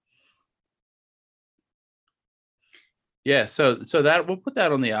wow. Yeah, so that we'll put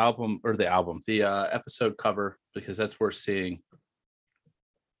that on the episode cover, because that's worth seeing.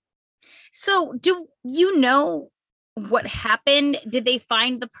 So do you know what happened? Did they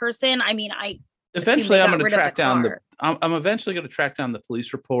find the person? I mean, I Eventually, they I'm got going to rid of track the down car. I'm eventually going to track down the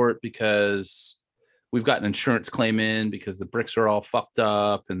police report, because we've got an insurance claim in because the bricks are all fucked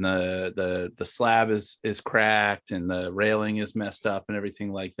up and the slab is cracked and the railing is messed up and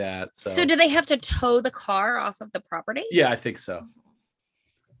everything like that. so do they have to tow the car off of the property? Yeah, I think so.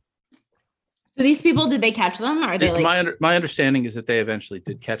 So these people, did they catch them? Or are they like? My understanding is that they eventually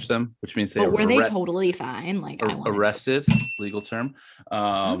did catch them, which means they But were they arre- totally fine? Like I wanna- arrested, legal term.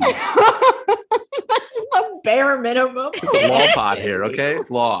 That's the bare minimum. It's a law pod here, okay?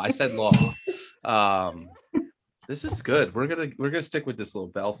 Law. I said law. This is good. We're gonna stick with this little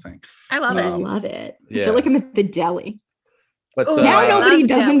bell thing. I love I it. love it. I Yeah. feel like I'm at the deli. But Oh, Now I nobody love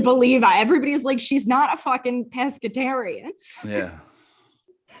doesn't deli. believe I. Everybody's like, she's not a fucking pescatarian. yeah,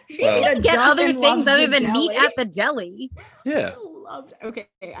 She's Well- a You get duck other and things loves other the than meat deli. at the deli. yeah, Okay,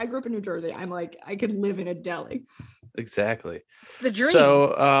 I grew up in New Jersey. I'm like, I could live in a deli. exactly. It's the dream. So,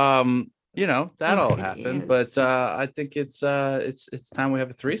 that all It happened, is. but I think it's time we have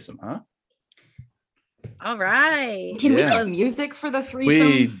a threesome, huh? All right. Can we Yeah. get music for the threesome?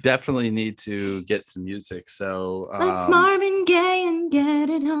 We definitely need to get some music. So, Let's Marvin Gaye and get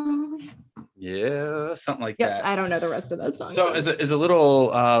it on. yeah, something like Yep, that. I don't know the rest of that song. So as a little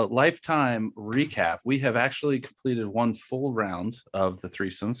lifetime recap, we have actually completed one full round of the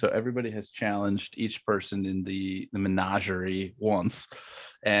threesome. So everybody has challenged each person in the menagerie once.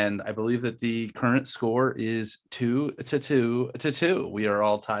 And I believe that the current score is 2-2. We are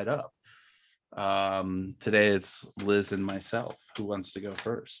all tied up. Today it's Liz and myself. Who wants to go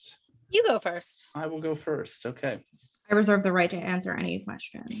first? You go first. I will go first. Okay. I reserve the right to answer any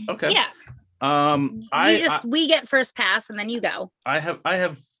question. Okay. Yeah. We get first pass and then you go. I have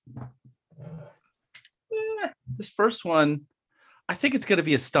this first one. I think it's going to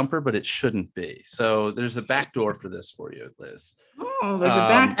be a stumper, but it shouldn't be. So there's a back door for this for you, Liz. Oh, there's a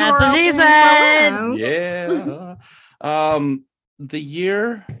back door. That's what she opening for said. Liz. Yeah. The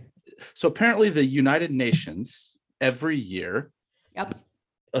year. So apparently the United Nations every year Yep.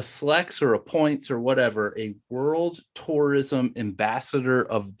 selects or appoints or whatever a World Tourism Ambassador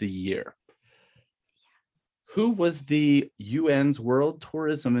of the Year. Who was the UN's World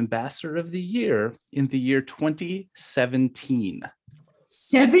Tourism Ambassador of the Year in the year 2017?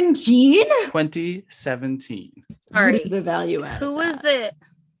 17? 2017. What Alright. is the value add? Who of was that? the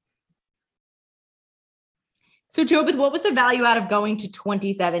So, Jobeth, what was the value out of going to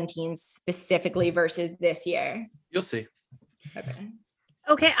 2017 specifically versus this year? You'll see. Okay.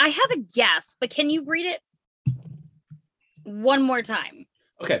 Okay, I have a guess, but can you read it one more time?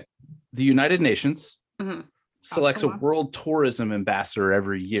 Okay. The United Nations Mhm. selects a Come on. World Tourism Ambassador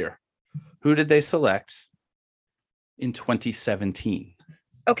every year. Who did they select in 2017?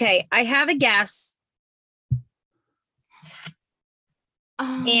 Okay, I have a guess,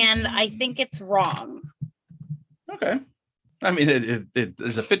 and I think it's wrong. Okay. I mean,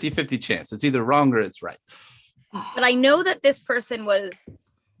 there's a 50-50 chance. It's either wrong or it's right. But I know that this person was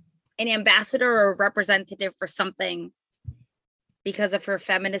an ambassador or representative for something because of her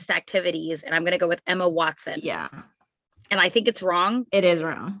feminist activities. And I'm going to go with Emma Watson. Yeah, And I think it's wrong. it is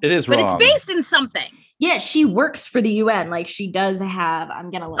wrong. It is But wrong. it's based in something. Yeah, she works for the UN. Like she does have. I'm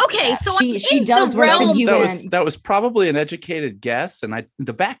gonna look. Okay, at that. so she in does the work for realm- the UN. That was probably an educated guess. And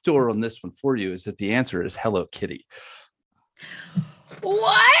the back door on this one for you is that the answer is Hello Kitty.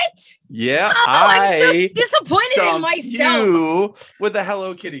 What? Yeah, Oh, I'm so I disappointed in stumped myself. you with a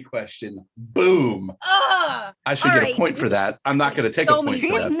Hello Kitty question. Boom. Ugh. I should All get right. a point for that. I'm not going to take So a point many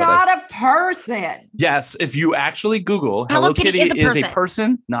for that. She's but I- not a person. Yes, if you actually Google Hello Hello Kitty Kitty is a is a person.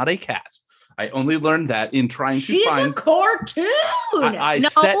 person, not a cat. I only learned that in trying to She's a find. cartoon. I No,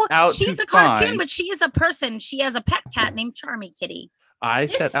 set out she's to a cartoon, find. but she is a person. She has a pet cat named Charmy Kitty. I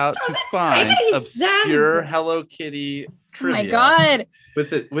This set out to doesn't find make any obscure sense. Hello Kitty Oh trivia. my god.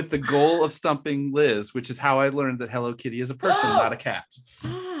 With the goal of stumping Liz, which is how I learned that Hello Kitty is a person, not a cat.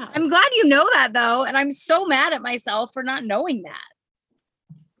 I'm glad you know that though, and I'm so mad at myself for not knowing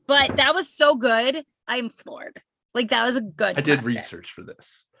that. But that was so good. I'm floored. Like that was a good. I did question. research for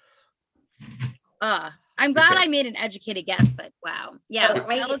this. I'm glad Okay. I made an educated guess, but wow. Yeah, Oh,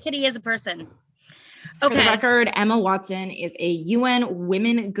 wait. Hello Kitty is a person. For the Okay. record, Emma Watson is a UN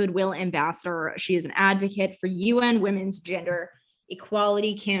Women Goodwill Ambassador. She is an advocate for UN Women's Gender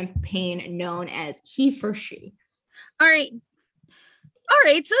Equality Campaign known as He for She. All right.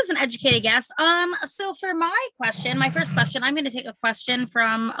 So it's an educated guess. So for my question, my first question, I'm going to take a question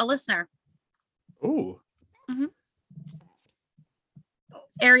from a listener. Ooh.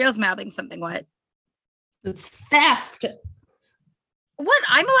 Ariel's mouthing something. What? It's theft. What?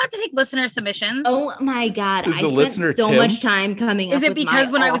 I'm allowed to take listener submissions. Oh my God. Is I the spent listener so Tim? much time coming up Is it with because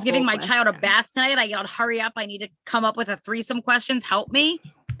my when I was awful giving my child a questions. bath tonight, I yelled, "Hurry up! I need to come up with a threesome questions. Help me!"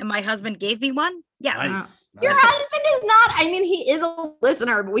 And my husband gave me one. Yes. Nice. Your nice. husband is not, I mean, he is a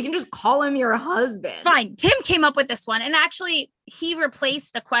listener, but we can just call him your husband. Fine. Tim came up with this one, and actually, he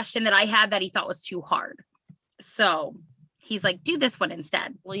replaced a question that I had that he thought was too hard. So he's like, "Do this one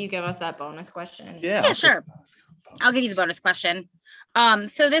instead." Will you give us that bonus question? Yeah. Yeah, sure. I'll give you the bonus question.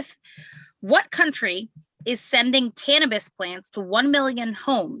 What country is sending cannabis plants to 1 million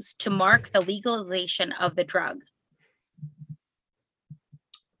homes to mark the legalization of the drug?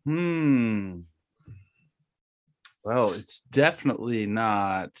 Well, it's definitely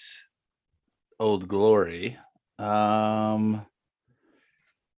not Old Glory. But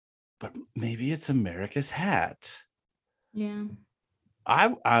maybe it's America's Hat. Yeah.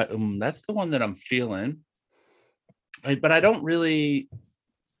 I that's the one that I'm feeling. But I don't really.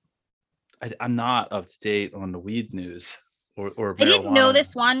 I'm not up to date on the weed news or I didn't know marijuana,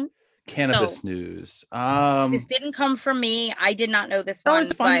 this one. cannabis so news. This didn't come from me. I did not know this No, one.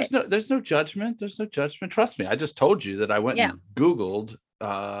 it's fine. But There's no judgment. There's no judgment. Trust me. I just told you that I went and Googled.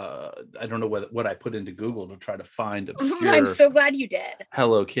 I don't know what I put into Google to try to find obscure I'm so glad you did.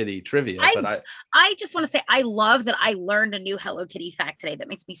 Hello Kitty trivia. But I just want to say I love that I learned a new Hello Kitty fact today. That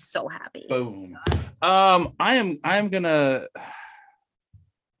makes me so happy. boom. I am gonna.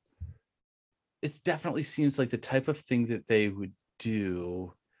 It definitely seems like the type of thing that they would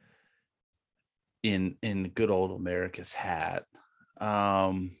do in good old America's Hat.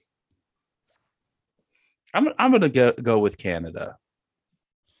 I'm gonna go with Canada.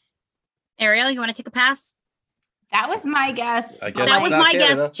 Ariel, you want to take a pass? That was my guess. I guess That it's was not my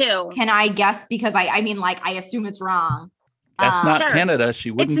Canada. guess too. Can I guess? Because I mean, like, I assume it's wrong. That's not Sure. Canada.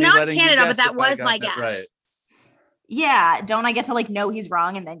 She wouldn't It's be not letting you Canada, but guess that if I was got my that guess. right. Yeah. Don't I get to like know he's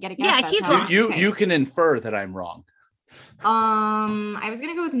wrong and then get a guess? Yeah, That's he's how- wrong. You okay. you can infer that I'm wrong. I was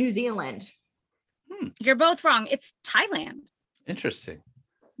gonna go with New Zealand. You're both wrong. It's Thailand. Interesting.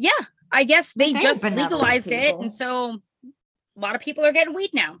 Yeah, I guess they They're just benevolent legalized it, people. and so a lot of people are getting weed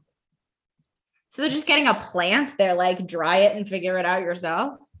now. So they're just getting a plant. They're like dry it and figure it out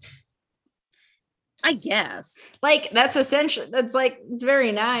yourself. I guess Like that's essentially that's like it's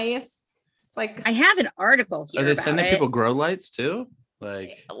very nice. It's like I have an article here. Are they about sending it. people grow lights too?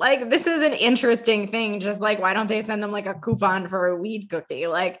 Like this is an interesting thing. Just like why don't they send them like a coupon for a weed cookie?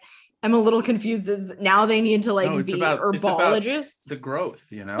 Like I'm a little confused. As now they need to like No, it's be about- it's about herbologists. the growth,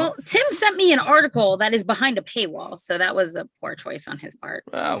 you know? Well, Tim sent me an article that is behind a paywall, so that was a poor choice on his part.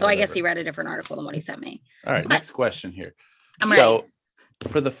 Well, so I guess whatever. he read a different article than what he sent me. All right, but- next question here. I'm So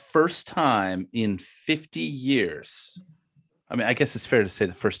for the first time in 50 years, I mean, I guess it's fair to say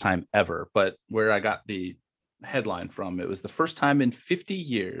the first time ever, but where I got the headline from, it was the first time in 50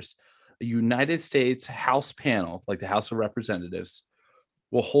 years, a United States House panel, like the House of Representatives,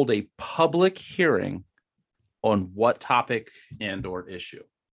 will hold a public hearing on what topic and or issue?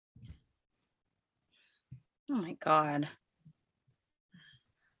 Oh my God.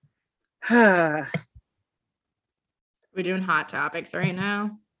 I We're doing hot topics right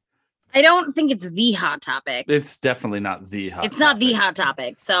now. don't think it's the hot topic. It's definitely not the hot It's not the topic. hot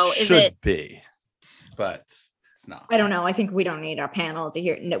topic. So is Should it? be, but it's not. I don't know. I think we don't need our panel to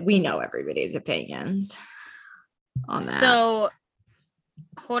hear. No, we know everybody's opinions on that. So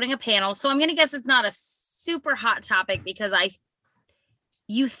holding a panel. So I'm going to guess it's not a super hot topic because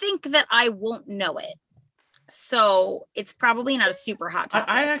you think that I won't know it. So it's probably not a super hot topic.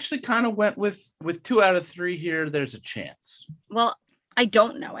 I actually kind of went with 2 out of 3 here. There's a chance. Well, I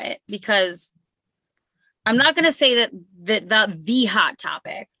don't know it because I'm not going to say that the hot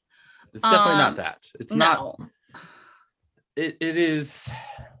topic. It's definitely not that. It's No. not. It is.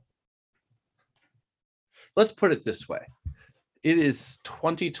 Let's put it this way. It is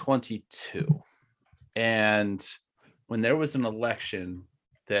 2022. And when there was an election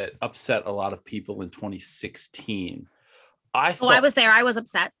that upset a lot of people in 2016, I was there. I was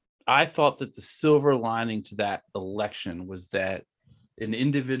upset. I thought that the silver lining to that election was that an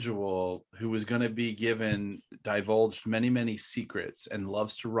individual who was going to be divulged many, many secrets and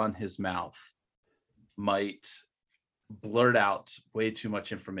loves to run his mouth might blurt out way too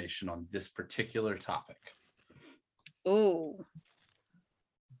much information on this particular topic. Ooh.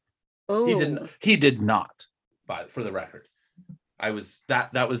 He did not, for the record.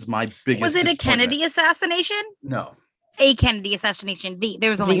 That was my biggest. Was it a Kennedy assassination? No. A Kennedy assassination. There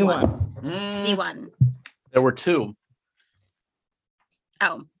was only one. The one. There were 2.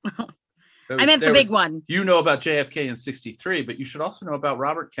 Oh. I meant the big one. You know about JFK in 63, but you should also know about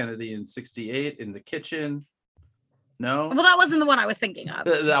Robert Kennedy in 68 in the kitchen. No? Well, that wasn't the one I was thinking of.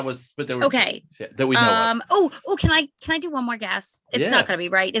 That was, but there were okay. 2 that we know of. Oh, can I do one more guess? It's not going to be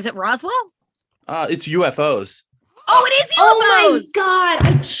right. Is it Roswell? It's UFOs. Oh, it is UFOs. Oh my God.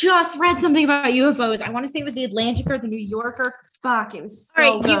 I just read something about UFOs. I want to say it was the Atlantic or the New Yorker. Fuck, it was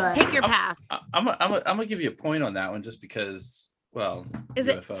so good. You take your pass. I'm gonna give you a point on that one just because, well, is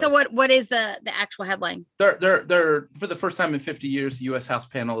UFOs. it so what is the actual headline? They're for the first time in 50 years, the US House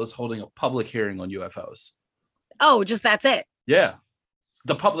panel is holding a public hearing on UFOs. Oh, just that's it. Yeah.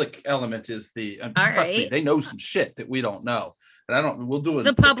 The public element is trust me, they know some shit that we don't know. And we'll do it.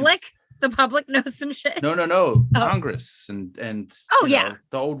 The public knows some shit. No. Oh. Congress and the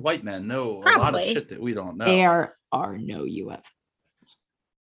old white men know a lot of shit that we don't know. There are no UFOs.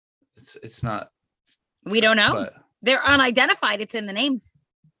 It's not. We don't know. They're unidentified. It's in the name.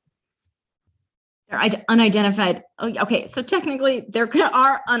 They're unidentified. Oh, okay. So technically, there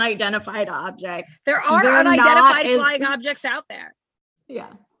are unidentified objects. There are unidentified flying objects out there.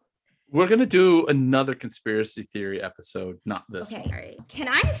 Yeah. We're going to do another conspiracy theory episode, not this one. Okay. Can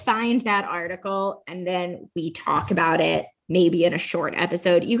I find that article and then we talk about it maybe in a short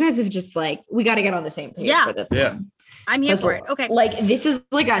episode? You guys have just we got to get on the same page for this one. I'm here for it. Okay. This is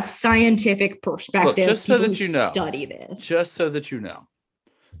a scientific perspective. Look, just so that you know, study this. Just so that you know,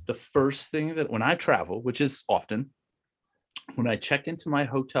 the first thing that when I travel, which is often, when I check into my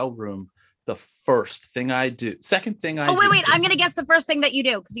hotel room, the first thing I do, second thing I do. Oh, wait. I'm going to guess the first thing that you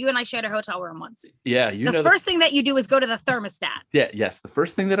do because you and I shared a hotel room once. Yeah. The first thing that you do is go to the thermostat. Yes. The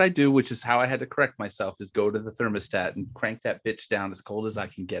first thing that I do, which is how I had to correct myself, is go to the thermostat and crank that bitch down as cold as I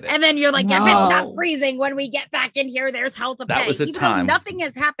can get it. And then you're like, if it's not freezing when we get back in here, there's hell to pay. That was a time. Nothing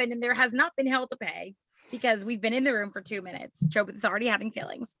has happened and there has not been hell to pay because we've been in the room for 2 minutes. Jobin's already having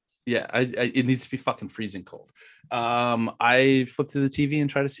feelings. Yeah, it needs to be fucking freezing cold. I flip through the TV and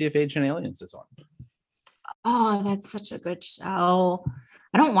try to see if Ancient Aliens is on. Oh, that's such a good show.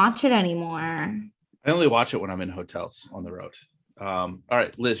 I don't watch it anymore. I only watch it when I'm in hotels on the road. All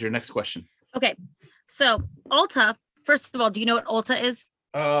right, Liz, your next question. Okay, so Ulta. First of all, do you know what Ulta is?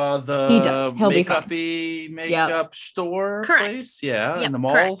 The he does. He'll be makeup store place. Yeah, in the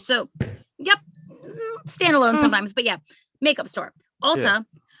malls. Correct. So, standalone sometimes, but makeup store. Ulta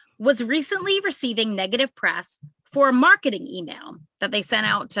was recently receiving negative press for a marketing email that they sent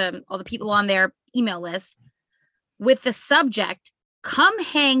out to all the people on their email list with the subject, "Come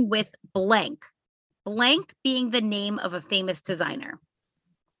hang with blank," blank being the name of a famous designer.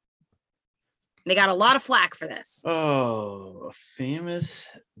 They got a lot of flack for this. Oh, a famous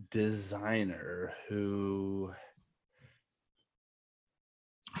designer who...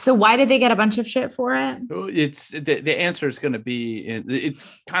 So why did they get a bunch of shit for it? It's the answer is going to be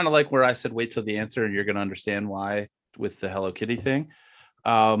it's kind of like where I said wait till the answer and you're going to understand why with the Hello Kitty thing.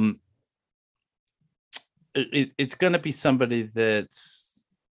 It's going to be somebody that's,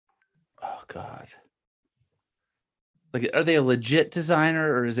 oh God, Like, are they a legit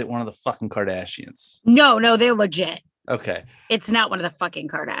designer or is it one of the fucking Kardashians? No, they're legit. Okay. It's not one of the fucking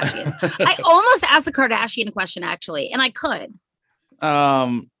Kardashians. I almost asked a Kardashian question actually, and I could,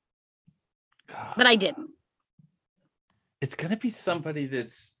 but but I didn't. It's gonna be somebody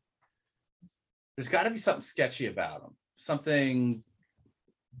there's got to be something sketchy about them. Something.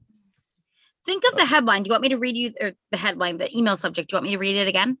 Think of the headline. Do you want me to read you or the headline, the email subject? Do you want me to read it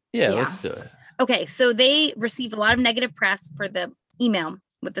again? Yeah, let's do it. Okay, so they received a lot of negative press for the email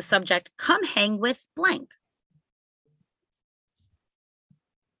with the subject, "Come hang with blank."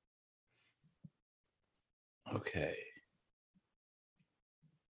 Okay.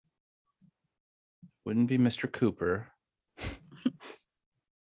 Wouldn't be Mr. Cooper.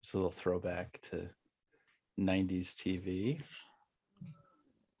 It's a little throwback to 90s TV.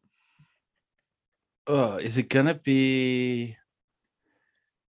 Oh, is it gonna be?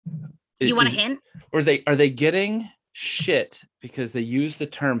 You want a hint? Or are they getting shit because they use the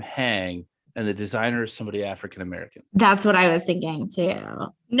term hang and the designer is somebody African American? That's what I was thinking too.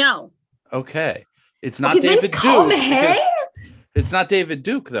 No. Okay. It's not Okay, David come Duke. hang? It's not David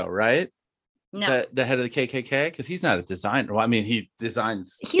Duke though, right? No. The head of the KKK, because he's not a designer. Well, I mean, he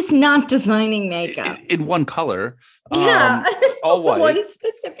designs. He's not designing makeup. In one color. Yeah. All white. One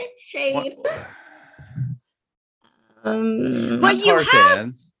specific shade. But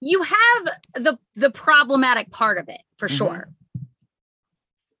you have the problematic part of it for sure.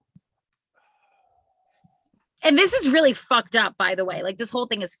 And this is really fucked up, by the way. Like, this whole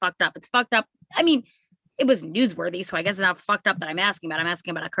thing is fucked up. It's fucked up. I mean, it was newsworthy, so I guess it's not fucked up that I'm asking about. I'm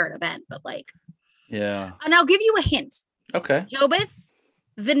asking about a current event, but like, yeah. And I'll give you a hint. Okay. Jobeth,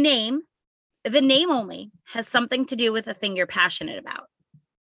 the name only has something to do with a thing you're passionate about.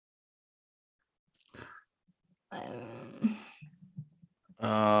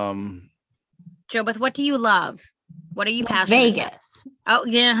 Jobeth, what do you love? What are you passionate about? Vegas. Oh,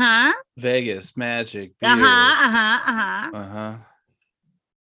 yeah, huh? Vegas, magic, beer.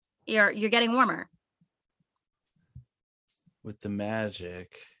 You're getting warmer. With the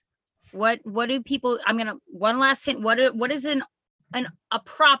magic. What do people, one last hint. What is a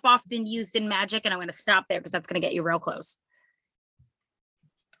prop often used in magic? And I'm gonna stop there because that's gonna get you real close.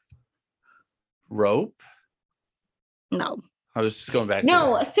 Rope? No. I was just going back.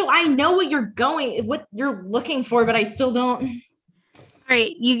 No, so I know what you're looking for, but I still don't. All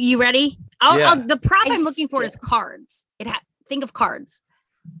right, you ready? The prop I'm looking for is cards. Think of cards.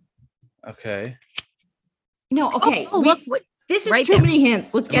 Okay. No, okay. Look what this is right too there. many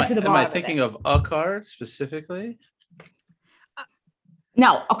hints. Let's get to the bottom. Am I thinking of a card specifically?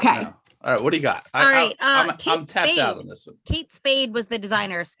 No, okay. No. All right, what do you got? All right, I'm Kate tapped Spade. out on this one. Kate Spade was the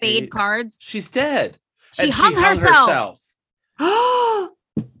designer. Spade cards. She's dead. She hung herself.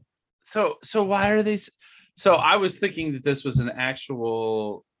 So why are these? So I was thinking that this was an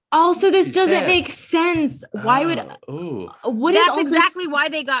actual. Also, this She's doesn't dead. make sense. Why would? What That's is exactly why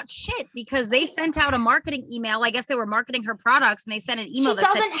they got shit, because they sent out a marketing email. I guess they were marketing her products, and they sent an email. She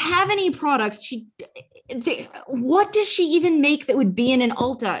doesn't have any products. What does she even make that would be in an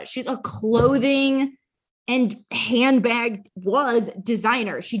Ulta? She's a clothing and handbag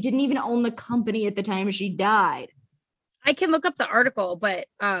designer. She didn't even own the company at the time she died. I can look up the article, but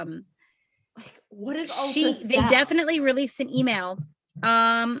what is Ulta? They definitely released an email.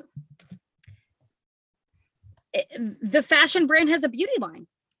 The fashion brand has a beauty line.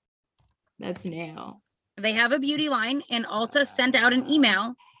 That's new. They have a beauty line, and Ulta sent out an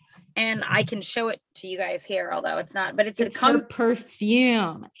email, and I can show it to you guys here, although it's not, but it's her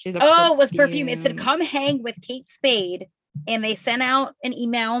perfume. She's it was perfume. It said, "Come hang with Kate Spade," and they sent out an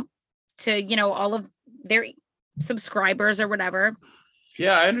email to, all of their subscribers or whatever.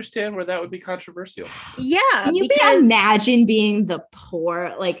 Yeah, I understand where that would be controversial. Yeah. Can you imagine being the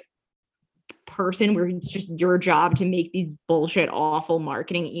poor, person where it's just your job to make these bullshit, awful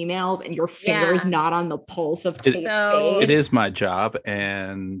marketing emails and your finger's not on the pulse of Kate Spade? It is my job,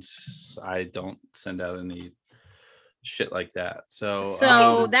 and I don't send out any shit like that.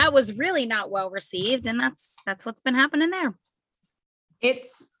 So that was really not well received, and that's what's been happening there.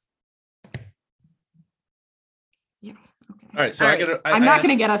 All right, so I'm not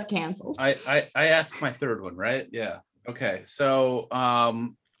going to get us canceled. I asked my third one, right? Yeah. Okay, so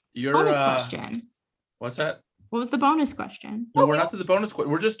your bonus question. What's that? What was the bonus question? No, we're not to the bonus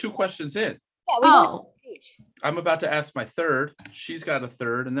question. We're just 2 questions in. Yeah, I'm about to ask my third. She's got a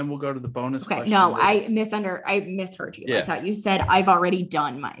third, and then we'll go to the bonus question. No, I misheard you. Yeah. I thought you said I've already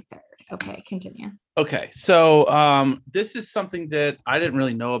done my third. Okay, continue. Okay, so this is something that I didn't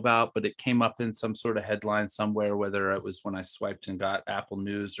really know about, but it came up in some sort of headline somewhere, whether it was when I swiped and got Apple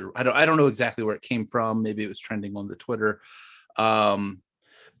News, or I don't know exactly where it came from. Maybe it was trending on the Twitter.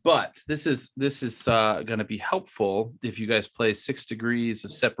 But this is going to be helpful if you guys play 6 Degrees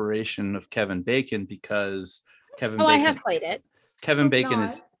of Separation of Kevin Bacon, because I have played it. Kevin Bacon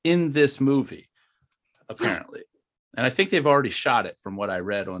is in this movie, apparently. And I think they've already shot it from what I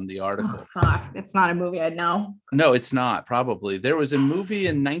read on the article. Oh, fuck. It's not a movie I'd know. No, it's not, probably. There was a movie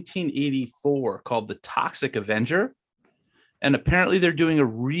in 1984 called The Toxic Avenger, and apparently they're doing a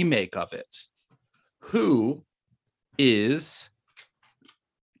remake of it. Who is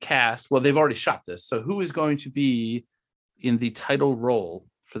cast? Well, they've already shot this. So who is going to be in the title role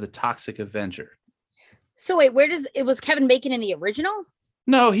for The Toxic Avenger? So wait, was Kevin Bacon in the original?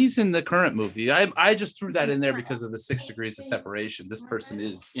 No, he's in the current movie. I just threw that in there because of the 6 Degrees of Separation. This person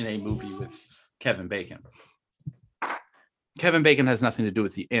is in a movie with Kevin Bacon. Kevin Bacon has nothing to do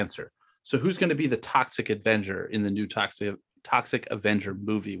with the answer. So who's going to be the Toxic Avenger in the new Toxic Avenger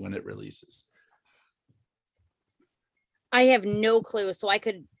movie when it releases? I have no clue. So I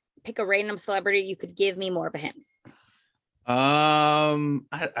could pick a random celebrity. You could give me more of a hint.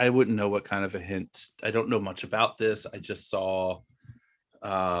 I wouldn't know what kind of a hint. I don't know much about this. I just saw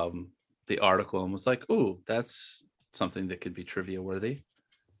the article and was like, "Ooh, that's something that could be trivia worthy."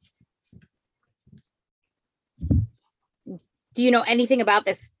 Do you know anything about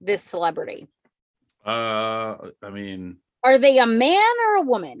this celebrity? I mean, are they a man or a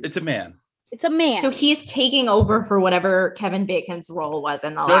woman? It's a man. It's a man. So he's taking over for whatever Kevin Bacon's role was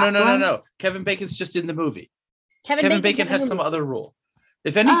in the last one? No. Kevin Bacon's just in the movie. Kevin Bacon has some other role.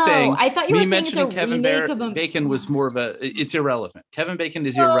 If anything, I thought you were saying mentioning Kevin Bacon was more of it's irrelevant. Kevin Bacon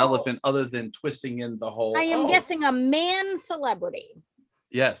is irrelevant other than twisting in the whole. I am guessing a man celebrity.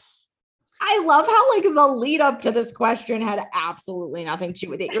 Yes. I love how like the lead up to this question had absolutely nothing to do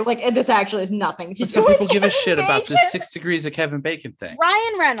with it. You're like, this actually has nothing to do with it. Some people give a shit about this 6 Degrees of Kevin Bacon thing.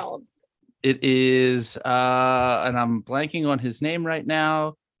 Ryan Reynolds. It is, and I'm blanking on his name right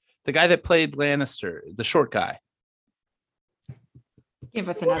now. The guy that played Lannister, the short guy. Give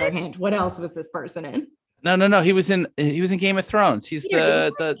us another hint. What else was this person in? No. He was in Game of Thrones. He's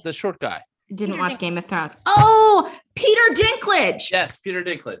the short guy. Didn't watch Game of Thrones. Oh, Peter Dinklage. Yes, Peter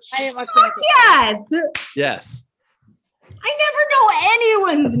Dinklage. I didn't watch Yes. Yes. I never know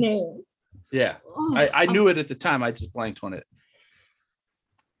anyone's name. Yeah. I knew it at the time. I just blanked on it.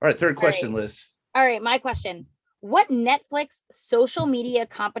 All right, third question, Liz. All right, my question. What Netflix social media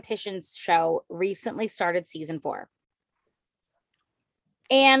competitions show recently started season 4?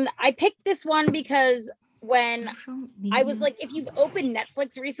 And I picked this one because when I was like, if you've opened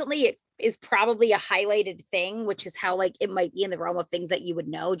Netflix recently, it is probably a highlighted thing, which is how like it might be in the realm of things that you would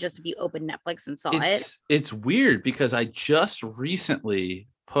know just if you opened Netflix and saw it. It's weird because I just recently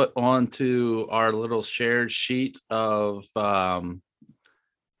put onto our little shared sheet of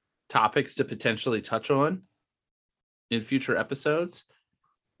topics to potentially touch on in future episodes.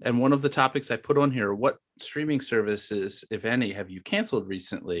 And one of the topics I put on here, what streaming services, if any, have you canceled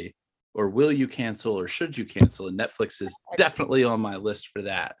recently? Or will you cancel, or should you cancel? And Netflix is definitely on my list for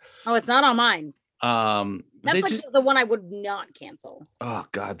that. Oh, it's not on mine. Netflix is the one I would not cancel. Oh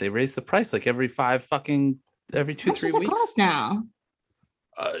God, they raised the price like every 2-3 weeks. What does it cost now?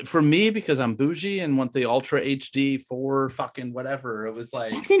 For me, because I'm bougie and want the Ultra HD 4 fucking whatever, it was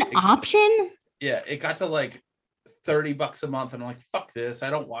like that's an option. Yeah, it got to like $30 a month, and I'm like, fuck this, I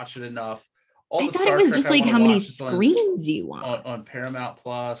don't watch it enough. I thought it was just like how many screens you want on Paramount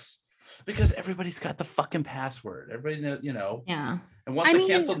Plus, because everybody's got the fucking password. Everybody knows, Yeah. And once I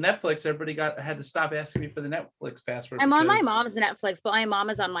canceled Netflix, everybody had to stop asking me for the Netflix password. I'm on my mom's Netflix, but my mom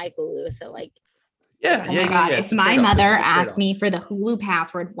is on my Hulu, so like. Yeah, oh my God. If my mother asked me for the Hulu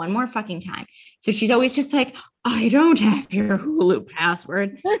password one more fucking time, so she's always just like, I don't have your Hulu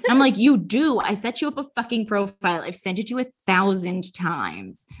password. I'm like, you do. I set you up a fucking profile. I've sent it to you 1,000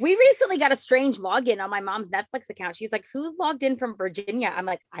 times. We recently got a strange login on my mom's Netflix account. She's like, who's logged in from Virginia? I'm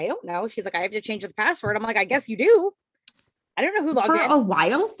like, I don't know. She's like, I have to change the password. I'm like, I guess you do. I don't know who logged in. For a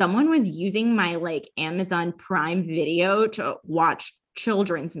while, someone was using my like Amazon Prime Video to watch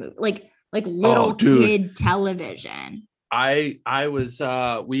children's movies, like little kid television. I was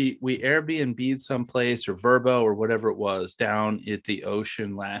we Airbnb'd someplace, or Verbo or whatever it was, down at the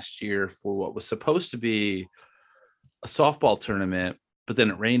ocean last year for what was supposed to be a softball tournament, but then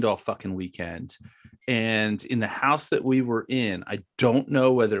it rained all fucking weekend. And in the house that we were in, I don't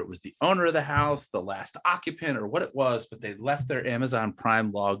know whether it was the owner of the house, the last occupant, or what it was, but they left their Amazon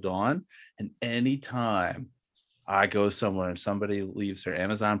Prime logged on, and anytime I go somewhere and somebody leaves their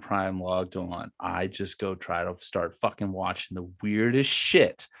Amazon Prime logged on, I just go try to start fucking watching the weirdest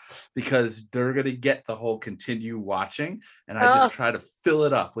shit because they're going to get the whole continue watching. And I just try to fill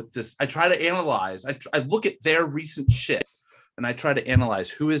it up with this. I try to analyze. I look at their recent shit and I try to analyze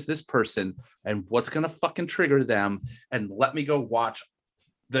who is this person and what's going to fucking trigger them, and let me go watch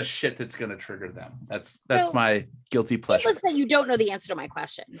the shit that's going to trigger them. That's my guilty pleasure. Listen, you don't know the answer to my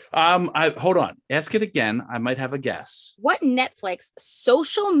question. I hold on. Ask it again. I might have a guess. What Netflix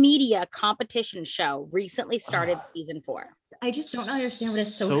social media competition show recently started season 4? I just don't understand what a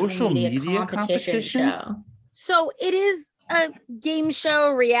social media competition show. So it is a game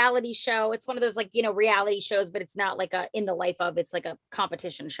show, reality show. It's one of those like, reality shows, but it's not like a in the life of, it's like a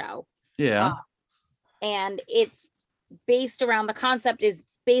competition show. Yeah. And it's based around, the concept is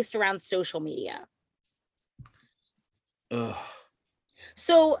based around social media. Ugh.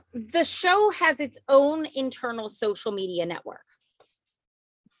 So the show has its own internal social media network.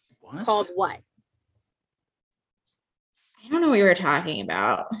 What? Called what? I don't know what you were talking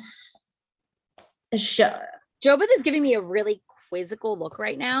about. A show. Jobeth is giving me a really quizzical look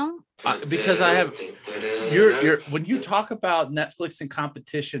right now. Because I have you're when you talk about Netflix and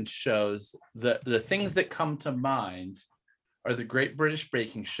competition shows, the things that come to mind are the Great British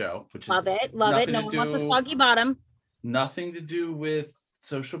Baking Show, which love is it. No one wants a soggy bottom. Nothing to do with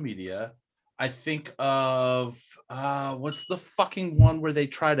social media. I think of what's the fucking one where they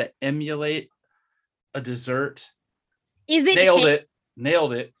try to emulate a dessert? Is it Nailed it?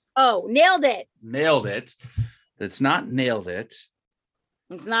 Nailed it. Oh, nailed it. Nailed it. It's not Nailed It.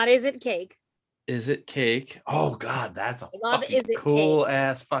 It's not Is It Cake? Is It Cake? Oh God, that's a love fucking Is It cool Cake.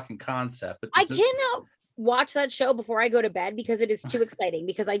 ass fucking concept. But I cannot watch that show before I go to bed because it is too exciting,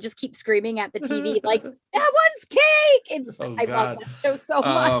 because I just keep screaming at the TV like, that one's cake. I love that show so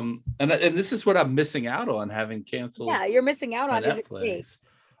much. And this is what I'm missing out on, having canceled. Yeah, you're missing out on Is It Cake.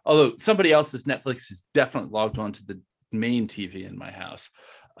 Although somebody else's Netflix is definitely logged on to the main TV in my house.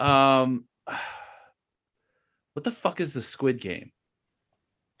 What the fuck is the Squid Game?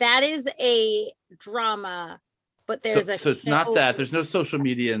 That is a drama, but there's so it's not that. There's no social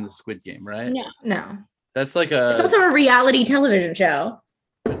media in the Squid Game, right? No. That's like It's also a reality television show.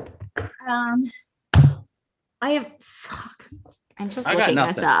 I'm just looking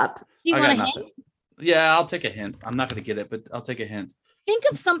this up. Do you want a hint? Yeah, I'll take a hint. I'm not going to get it, but I'll take a hint. Think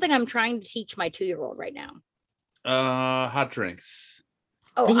of something I'm trying to teach my 2-year-old right now. Hot drinks.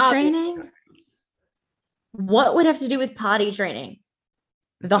 Potty training? What would have to do with potty training?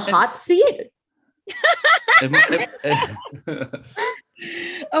 The hot seat?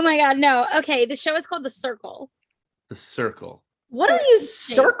 Oh my God, no. Okay, the show is called The Circle. The Circle. What are you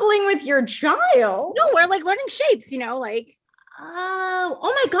circling with your child? No, we're like learning shapes, like.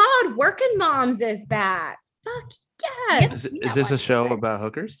 Oh my God, Working Moms is back. Fuck yes. Is this a show about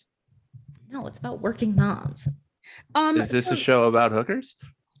hookers? No, it's about working moms. Is this a show about hookers?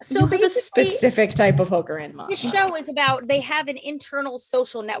 So basically, a specific type of hooker in mind. The show is about, they have an internal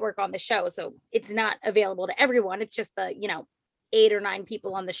social network on the show, so it's not available to everyone. It's just the 8 or 9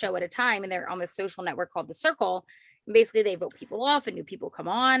 people on the show at a time, and they're on this social network called The Circle. And basically, they vote people off, and new people come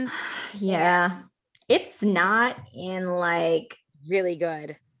on. Yeah, it's not in like really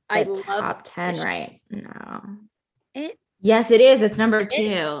good. I love top 10, right? No, it. Yes, it is. It's number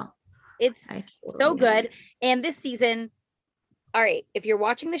 2. It's so good, and this season. All right, if you're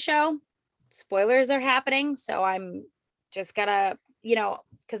watching the show, spoilers are happening. So I'm just gonna,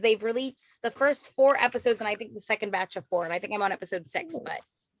 because they've released the first 4 episodes and I think the second batch of 4. And I think I'm on episode 6, but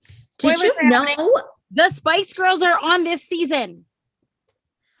did you know the Spice Girls are on this season?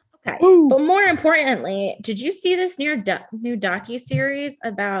 Okay. Ooh. But more importantly, did you see this new docuseries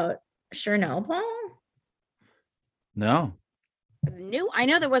about Chernobyl? No. I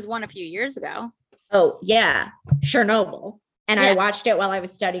know there was one a few years ago. Oh, yeah. Chernobyl. And I watched it while I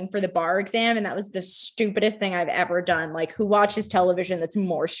was studying for the bar exam. And that was the stupidest thing I've ever done. Like, who watches television that's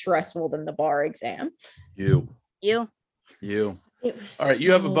more stressful than the bar exam? You. It was all right.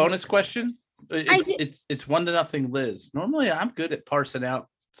 You have a bonus question? It's 1-0, Liz. Normally I'm good at parsing out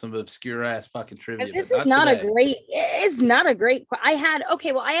some obscure ass fucking trivia. This is not today. It's not a great.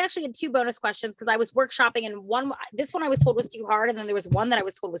 I actually had 2 bonus questions because I was workshopping, and this one I was told was too hard. And then there was one that I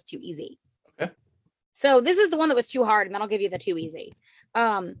was told was too easy. Okay. So this is the one that was too hard, and then I'll give you the too easy.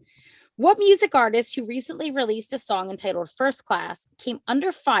 What music artist who recently released a song entitled First Class came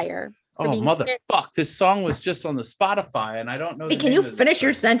under fire? Oh, motherfuck. This song was just on the Spotify, and I don't know. Hey, can you finish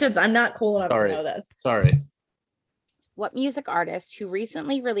your sentence? I'm not cool enough to know this. Sorry. What music artist who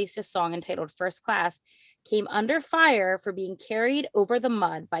recently released a song entitled First Class came under fire for being carried over the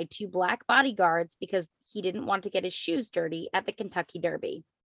mud by 2 black bodyguards because he didn't want to get his shoes dirty at the Kentucky Derby.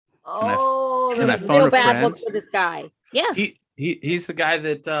 Oh, can I This is phone real a bad friend? look for this guy. Yeah. He's the guy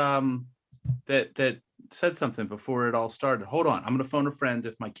that that said something before it all started. Hold on, I'm gonna phone a friend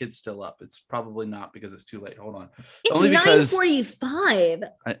if my kid's still up. It's probably not because it's too late. Hold on. It's Only because 9:45.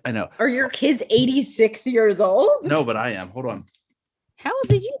 I know. Are your kids 86 years old? No, but I am. Hold on. How old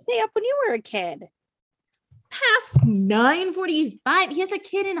did you stay up when you were a kid? Past 9:45. He has a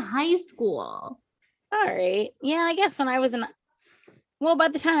kid in high school. All right. Yeah, I guess when I was well, by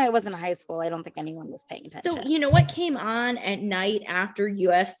the time I was in high school, I don't think anyone was paying attention. So, you know what came on at night after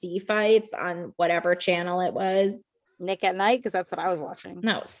UFC fights on whatever channel it was? Nick at Night, because that's what I was watching.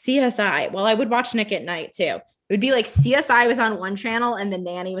 No, CSI. Well, I would watch Nick at Night too. It would be like CSI was on one channel and The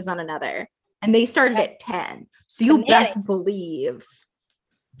Nanny was on another. And they started at 10. So you best believe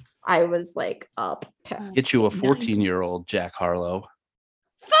I was like up. Get you a 14-year-old Jack Harlow.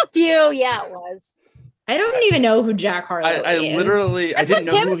 Fuck you. Yeah, it was. I don't even know who Jack Harlow I is. literally I That's didn't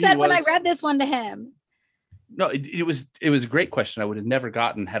what know Tim who he said was. when I read this one to him. No, it was a great question. I would have never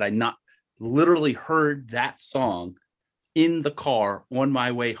gotten had I not literally heard that song in the car on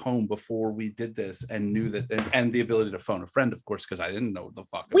my way home before we did this and knew that and the ability to phone a friend, of course, because I didn't know what the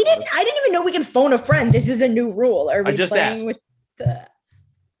fuck it was. I didn't even know we can phone a friend. This is a new rule. Are we I just playing asked. with the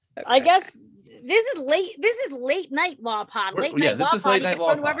I guess this is late night law pod. We're- Late night yeah, this law is pod. late You night can law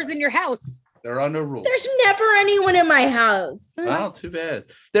phone pod. whoever's in your house. There are no rules. There's never anyone in my house. Well, too bad.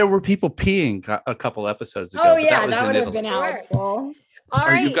 There were people peeing a couple episodes ago. Oh but yeah, was that in would have Italy. been helpful. All Or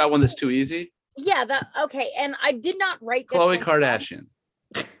right. you've got one that's too easy. Yeah, okay. And I did not write this. Khloe one down. Kardashian.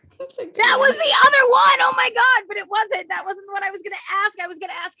 That was the other one. Oh my God. But it wasn't. That wasn't what I was going to ask. I was going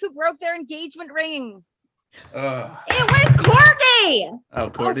to ask who broke their engagement ring. It was Courtney. Oh,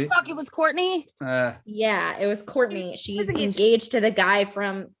 Courtney. Oh, fuck. It was Courtney. Yeah, it was Courtney. She's was engaged. engaged to the guy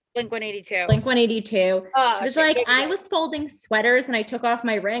from Blink 182. Blink 182. Oh, She was shit, like, maybe I it was folding sweaters and I took off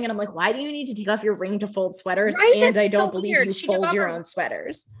my ring. And I'm like, why do you need to take off your ring to fold sweaters? Right? And I That's don't so believe weird. you She took fold off your her- own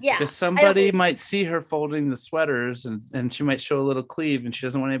sweaters. Yeah. Because I somebody don't- might see her folding the sweaters and she might show a little cleave and she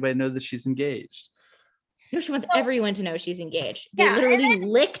doesn't want anybody to know that she's engaged. No, she wants So- everyone to know she's engaged. They Yeah, and literally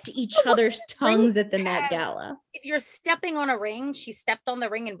licked each other's tongues at the Met have- Gala. If you're stepping on a ring, she stepped on the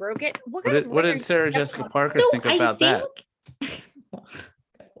ring and broke it. What What kind did, of what ring are did you Sarah stepping Jessica on? Parker think about that? Good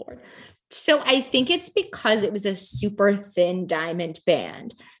Lord. So I think it's because it was a super thin diamond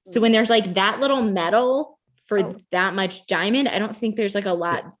band. So when there's like that little metal for Oh. that much diamond, I don't think there's like a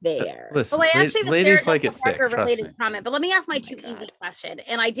lot there. Listen, Oh, I actually have a ladies Sarah like it Jessica thick. Parker Trust related me. comment, but let me ask my Oh too my easy God. question.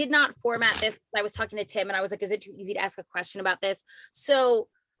 And I did not format this. I was talking to Tim and I was like, is it too easy to ask a question about this? So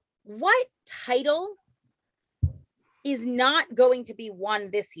what title is not going to be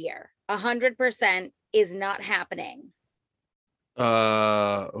won this year? 100% is not happening.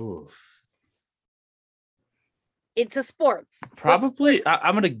 Oof. It's a sports. Probably.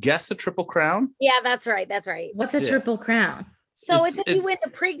 I'm gonna guess a Triple Crown. Yeah, that's right. That's right. What's a Yeah. triple crown? So It's- it's if you win it's-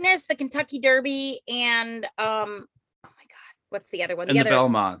 the Preakness, the Kentucky Derby, and oh my God, what's the other one? And the other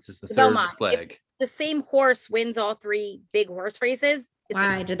Belmonts is the the third Belmont. If- leg. the same horse wins all 3 big horse races. It's a Why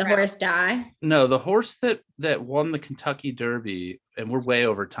triple did the crown. horse die? No, the horse that won the Kentucky Derby, and we're way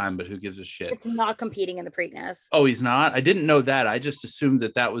over time, but who gives a shit? It's not competing in the Preakness. Oh, he's not. I didn't know that. I just assumed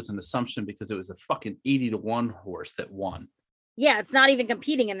that was an assumption because it was a fucking 80-1 horse that won. Yeah, it's not even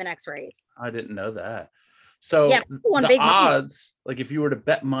competing in the next race. I didn't know that. So Yeah, people won the big money. odds, like if you were to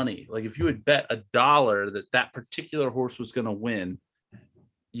bet money, like if you would bet $1 that particular horse was going to win,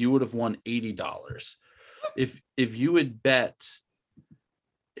 you would have won $80. If you would bet,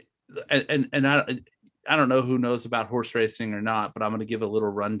 and I don't know who knows about horse racing or not, but I'm going to give a little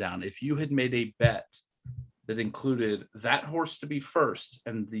rundown. If you had made a bet that included that horse to be first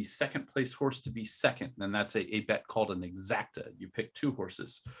and the second place horse to be second, then that's a bet called an exacta. You pick 2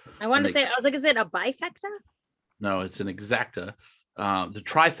 horses. I wanted to And they- say, I was like, is it a bifecta? No, it's an exacta. The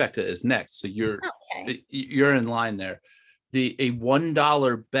trifecta is next. So Okay. you're in line there. A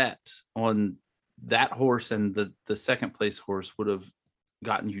 $1 bet on that horse and the second place horse would have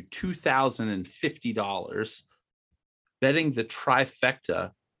gotten you $2,050. Betting the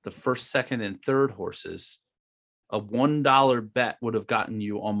trifecta, the first, second, and third horses, a $1 bet would have gotten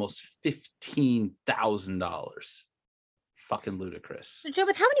you almost $15,000. Fucking ludicrous. So Joe,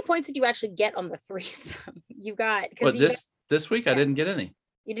 with how many points did you actually get on the threesome? You got But this week I Yeah. didn't get any.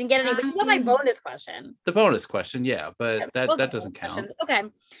 you didn't get any, but you got my bonus question. The bonus question, yeah, but Yeah, that we'll that get doesn't bonus count. questions. Okay.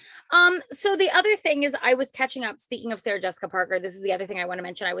 So the other thing is I was catching up, speaking of Sarah Jessica Parker, this is the other thing I want to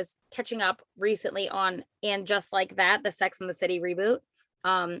mention. I was catching up recently on And Just Like That, the Sex and the City reboot,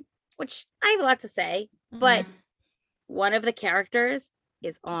 which I have a lot to say. But one of the characters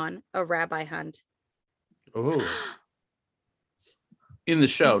is on a rabbi hunt. Oh. In the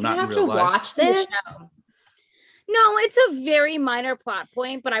show, You not in have real to life. watch this. No, it's a very minor plot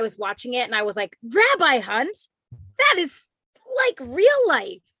point, but I was watching it and I was like, Rabbi Hunt? That is like real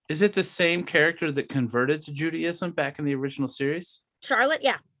life. Is it the same character that converted to Judaism back in the original series? Charlotte,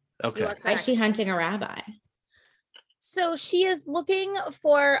 yeah. Okay. Why is she hunting a rabbi? So she is looking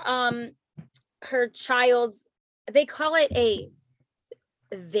for her child's, they call it a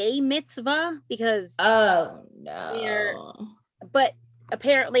they mitzvah because Oh no. but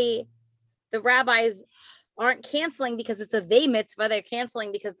apparently the rabbis aren't canceling because it's a they mitzvah. They're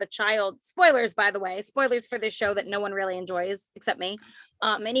canceling because the child, spoilers, by the way, spoilers for this show that no one really enjoys except me.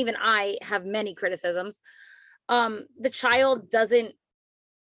 And even I have many criticisms. The child doesn't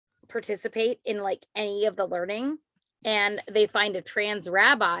participate in like any of the learning, and they find a trans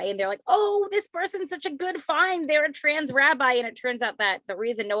rabbi and they're like, oh, this person's such a good find. They're a trans rabbi. And it turns out that the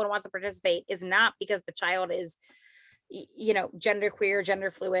reason no one wants to participate is not because the child is, you know, genderqueer, gender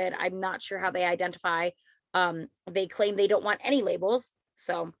fluid. I'm not sure how they identify. They claim they don't want any labels.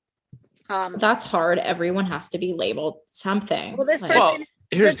 So That's hard. Everyone has to be labeled something. well, this Like- person, Well,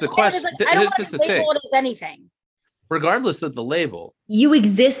 here's the question. like, I don't want This is to the be thing. labeled as anything. Regardless of the label, you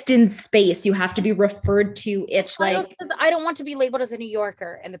exist in space. You have to be referred to. It's Child like says, I don't want to be labeled as a New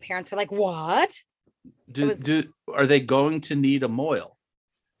Yorker, and the parents are like, what? are they going to need a moil?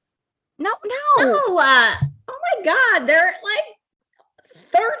 No. oh my god, they're like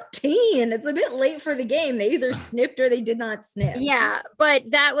 13. It's a bit late for the game. They either snipped or they did not snip. Yeah, but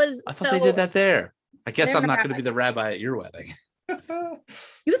that was I so. thought they did that there. I guess They're I'm not not going to be the rabbi at your wedding.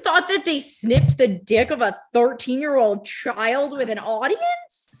 You thought that they snipped the dick of a 13-year-old child with an audience?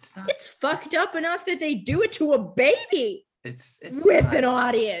 It's fucked up enough that they do it to a baby It's with not, an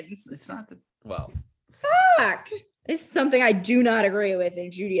audience. It's not the well. Fuck. This is something I do not agree with in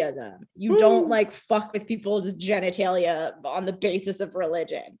Judaism. You don't like fuck with people's genitalia on the basis of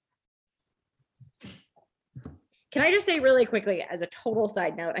religion. Can I just say really quickly, as a total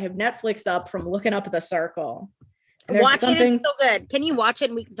side note, I have Netflix up from looking up The Circle. And there's Watch it. something- It's so good. Can you watch it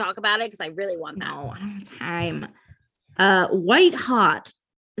and we can talk about it? Because I really want that. No, I don't have time. White Hot,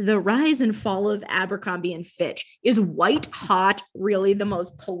 the rise and fall of Abercrombie and Fitch. Is White Hot really the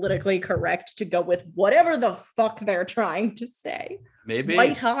most politically correct to go with whatever the fuck they're trying to say? Maybe.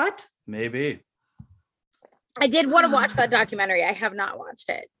 White Hot? Maybe. I did want to watch that documentary. I have not watched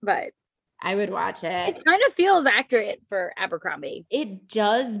it, but I would watch it. it kind of feels accurate for Abercrombie. It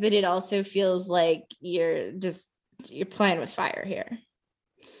does, but it also feels like you're playing with fire here.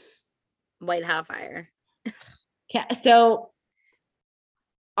 White Hot Fire. Okay, so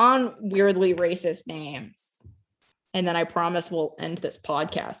on weirdly racist names, and then I promise we'll end this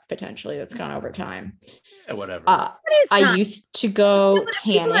podcast potentially. That's gone over time. Yeah, whatever. What is I that? used to go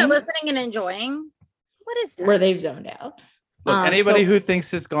People are tanning listening and enjoying. What is that? where they've zoned out. Look, anybody so- who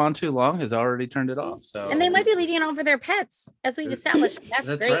thinks it's gone too long has already turned it off. So And they might be leaving it on for their pets, as we've established. That's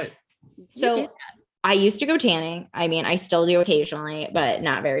great. right. You do So that. I used to go tanning. I mean, I still do occasionally, but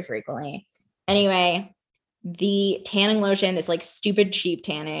not very frequently. Anyway, the tanning lotion, this like stupid cheap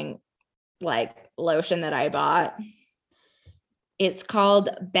tanning like lotion that I bought, it's called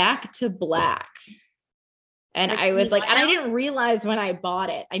Back to Black. And Like I was Amy like, and I Winehouse? didn't realize when I bought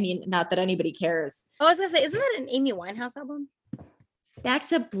it. I mean, not that anybody cares. I was gonna say, isn't that an Amy Winehouse album? Back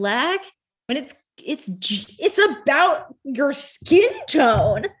to Black, when it's about your skin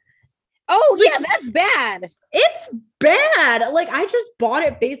tone. Oh yeah, that's bad. It's bad. Like I just bought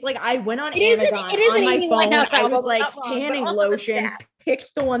it based like I went on It is an- Amazon it is on an my Amy phone. Winehouse I was album, like not wrong, but tanning also it's lotion, bad.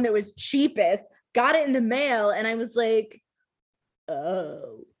 picked the one that was cheapest, got it in the mail, and I was like,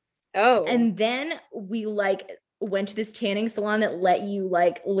 oh. Oh, And then we like went to this tanning salon that let you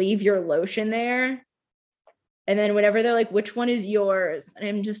like leave your lotion there. And then whenever they're like, which one is yours? And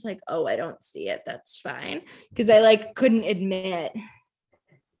I'm just like, oh, I don't see it. That's fine. Because I like couldn't admit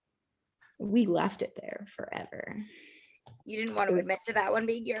we left it there forever. you didn't want to it was admit to that one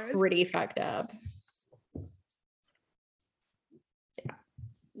being yours. Pretty fucked up.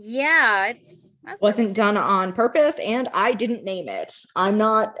 Yeah, that's Wasn't done on purpose, and I didn't name it. I'm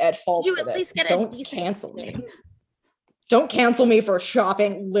not at fault You for at this. least get a Don't decent cancel me. name. Don't cancel me for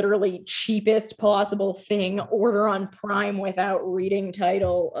shopping literally cheapest possible thing. Order on Prime without reading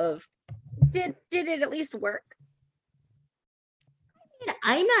title of. Did it at least work?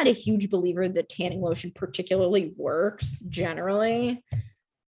 I'm not a huge believer that tanning lotion particularly works generally.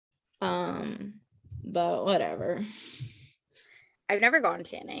 But whatever. I've never gone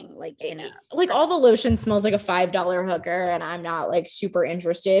tanning, like Like all the lotion smells like a $5 hooker, and I'm not like super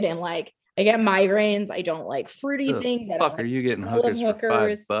interested in like I get migraines. I don't like fruity things. I don't Fuck, are like you getting smell of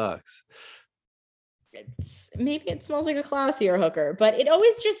hookers for $5? Maybe it smells like a classier hooker, but it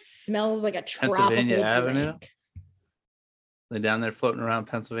always just smells like a Pennsylvania tropical Avenue? drink. They're down there floating around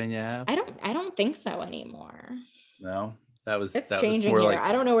Pennsylvania Ave? I don't think so anymore. No, that was Changing more here. like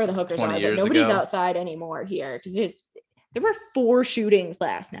I don't know where the hookers 20 are, but years nobody's ago. outside anymore here because there were 4 shootings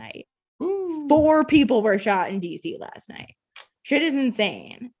last night. Ooh. 4 people were shot in DC last night. Shit is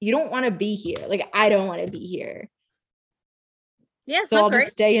insane. You don't want to be here. Like, I don't want to be here. Yeah, So I'll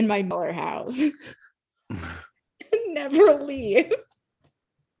just stay in my Miller house. Never leave.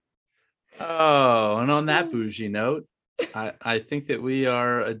 Oh, and on that bougie note, I think that we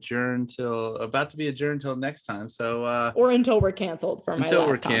are about to be adjourned till next time. So or until we're canceled for my until last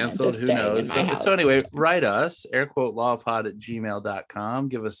we're comment canceled, of who staying knows? in my house. So anyway, write us, airquotelawpod@gmail.com.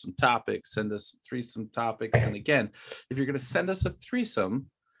 Give us some topics, send us threesome topics. And again, if you're gonna send us a threesome,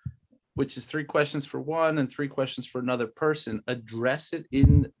 which is 3 questions for one and 3 questions for another person, address it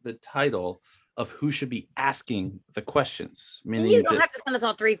in the title of who should be asking the questions. Meaning you don't have to send us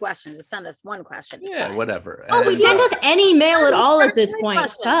all 3 questions. Just send us 1 question. It's fine. Whatever. Oh, we send us any mail at all at this point.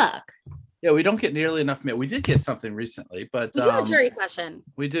 Question. Fuck. Yeah, we don't get nearly enough mail. We did get something recently, but We do a jury question.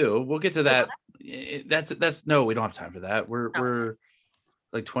 we do. We'll get to that. That's no, we don't have time for that. We're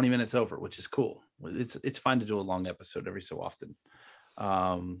like 20 minutes over, which is cool. It's fine to do a long episode every so often.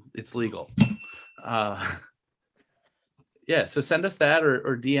 It's legal. Yeah, so send us that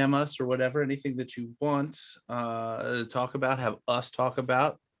or DM us or whatever, anything that you want to talk about, have us talk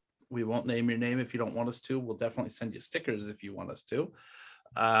about. We won't name your name if you don't want us to. We'll definitely send you stickers if you want us to.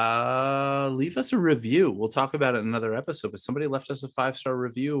 Leave us a review. We'll talk about it in another episode, but somebody left us a 5-star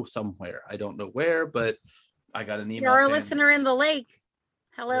review somewhere. I don't know where, but I got an email. You're our listener in the lake.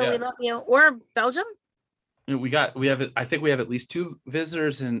 Hello, we love you. Or Belgium. I think we have at least 2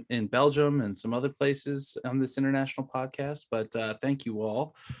 visitors in Belgium and some other places on this international podcast, but thank you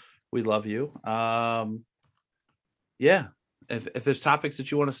all. We love you. If there's topics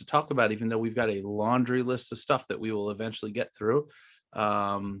that you want us to talk about, even though we've got a laundry list of stuff that we will eventually get through,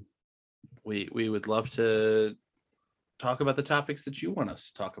 we would love to talk about the topics that you want us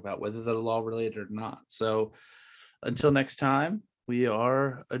to talk about, whether they're law related or not. So until next time, we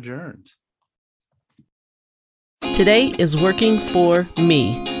are adjourned. Today is working for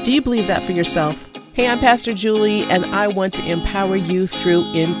me. Do you believe that for yourself? Hey, I'm Pastor Julie, and I want to empower you through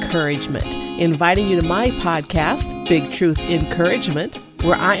encouragement. Inviting you to my podcast, Big Truth Encouragement,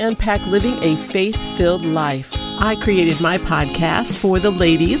 where I unpack living a faith-filled life. I created my podcast for the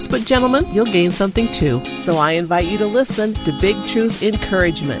ladies, but gentlemen, you'll gain something too. So I invite you to listen to Big Truth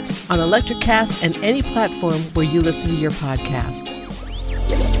Encouragement on Electricast and any platform where you listen to your podcast.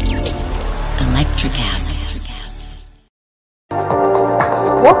 Electricast.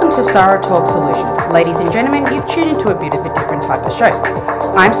 Welcome to Sarah Talk Solutions. Ladies and gentlemen, you've tuned into a bit of a different type of show.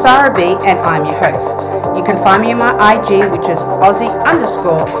 I'm Sarah B and I'm your host. You can find me on my IG, which is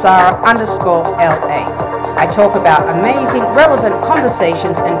Aussie_Sarah_LA. I talk about amazing, relevant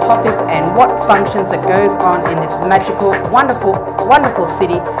conversations and topics and what functions that goes on in this magical, wonderful, wonderful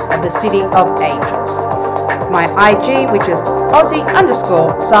city of the City of Angels. My IG, which is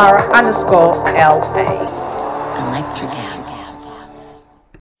Aussie_Sarah_LA. Electricast.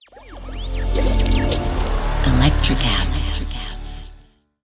 Electricast.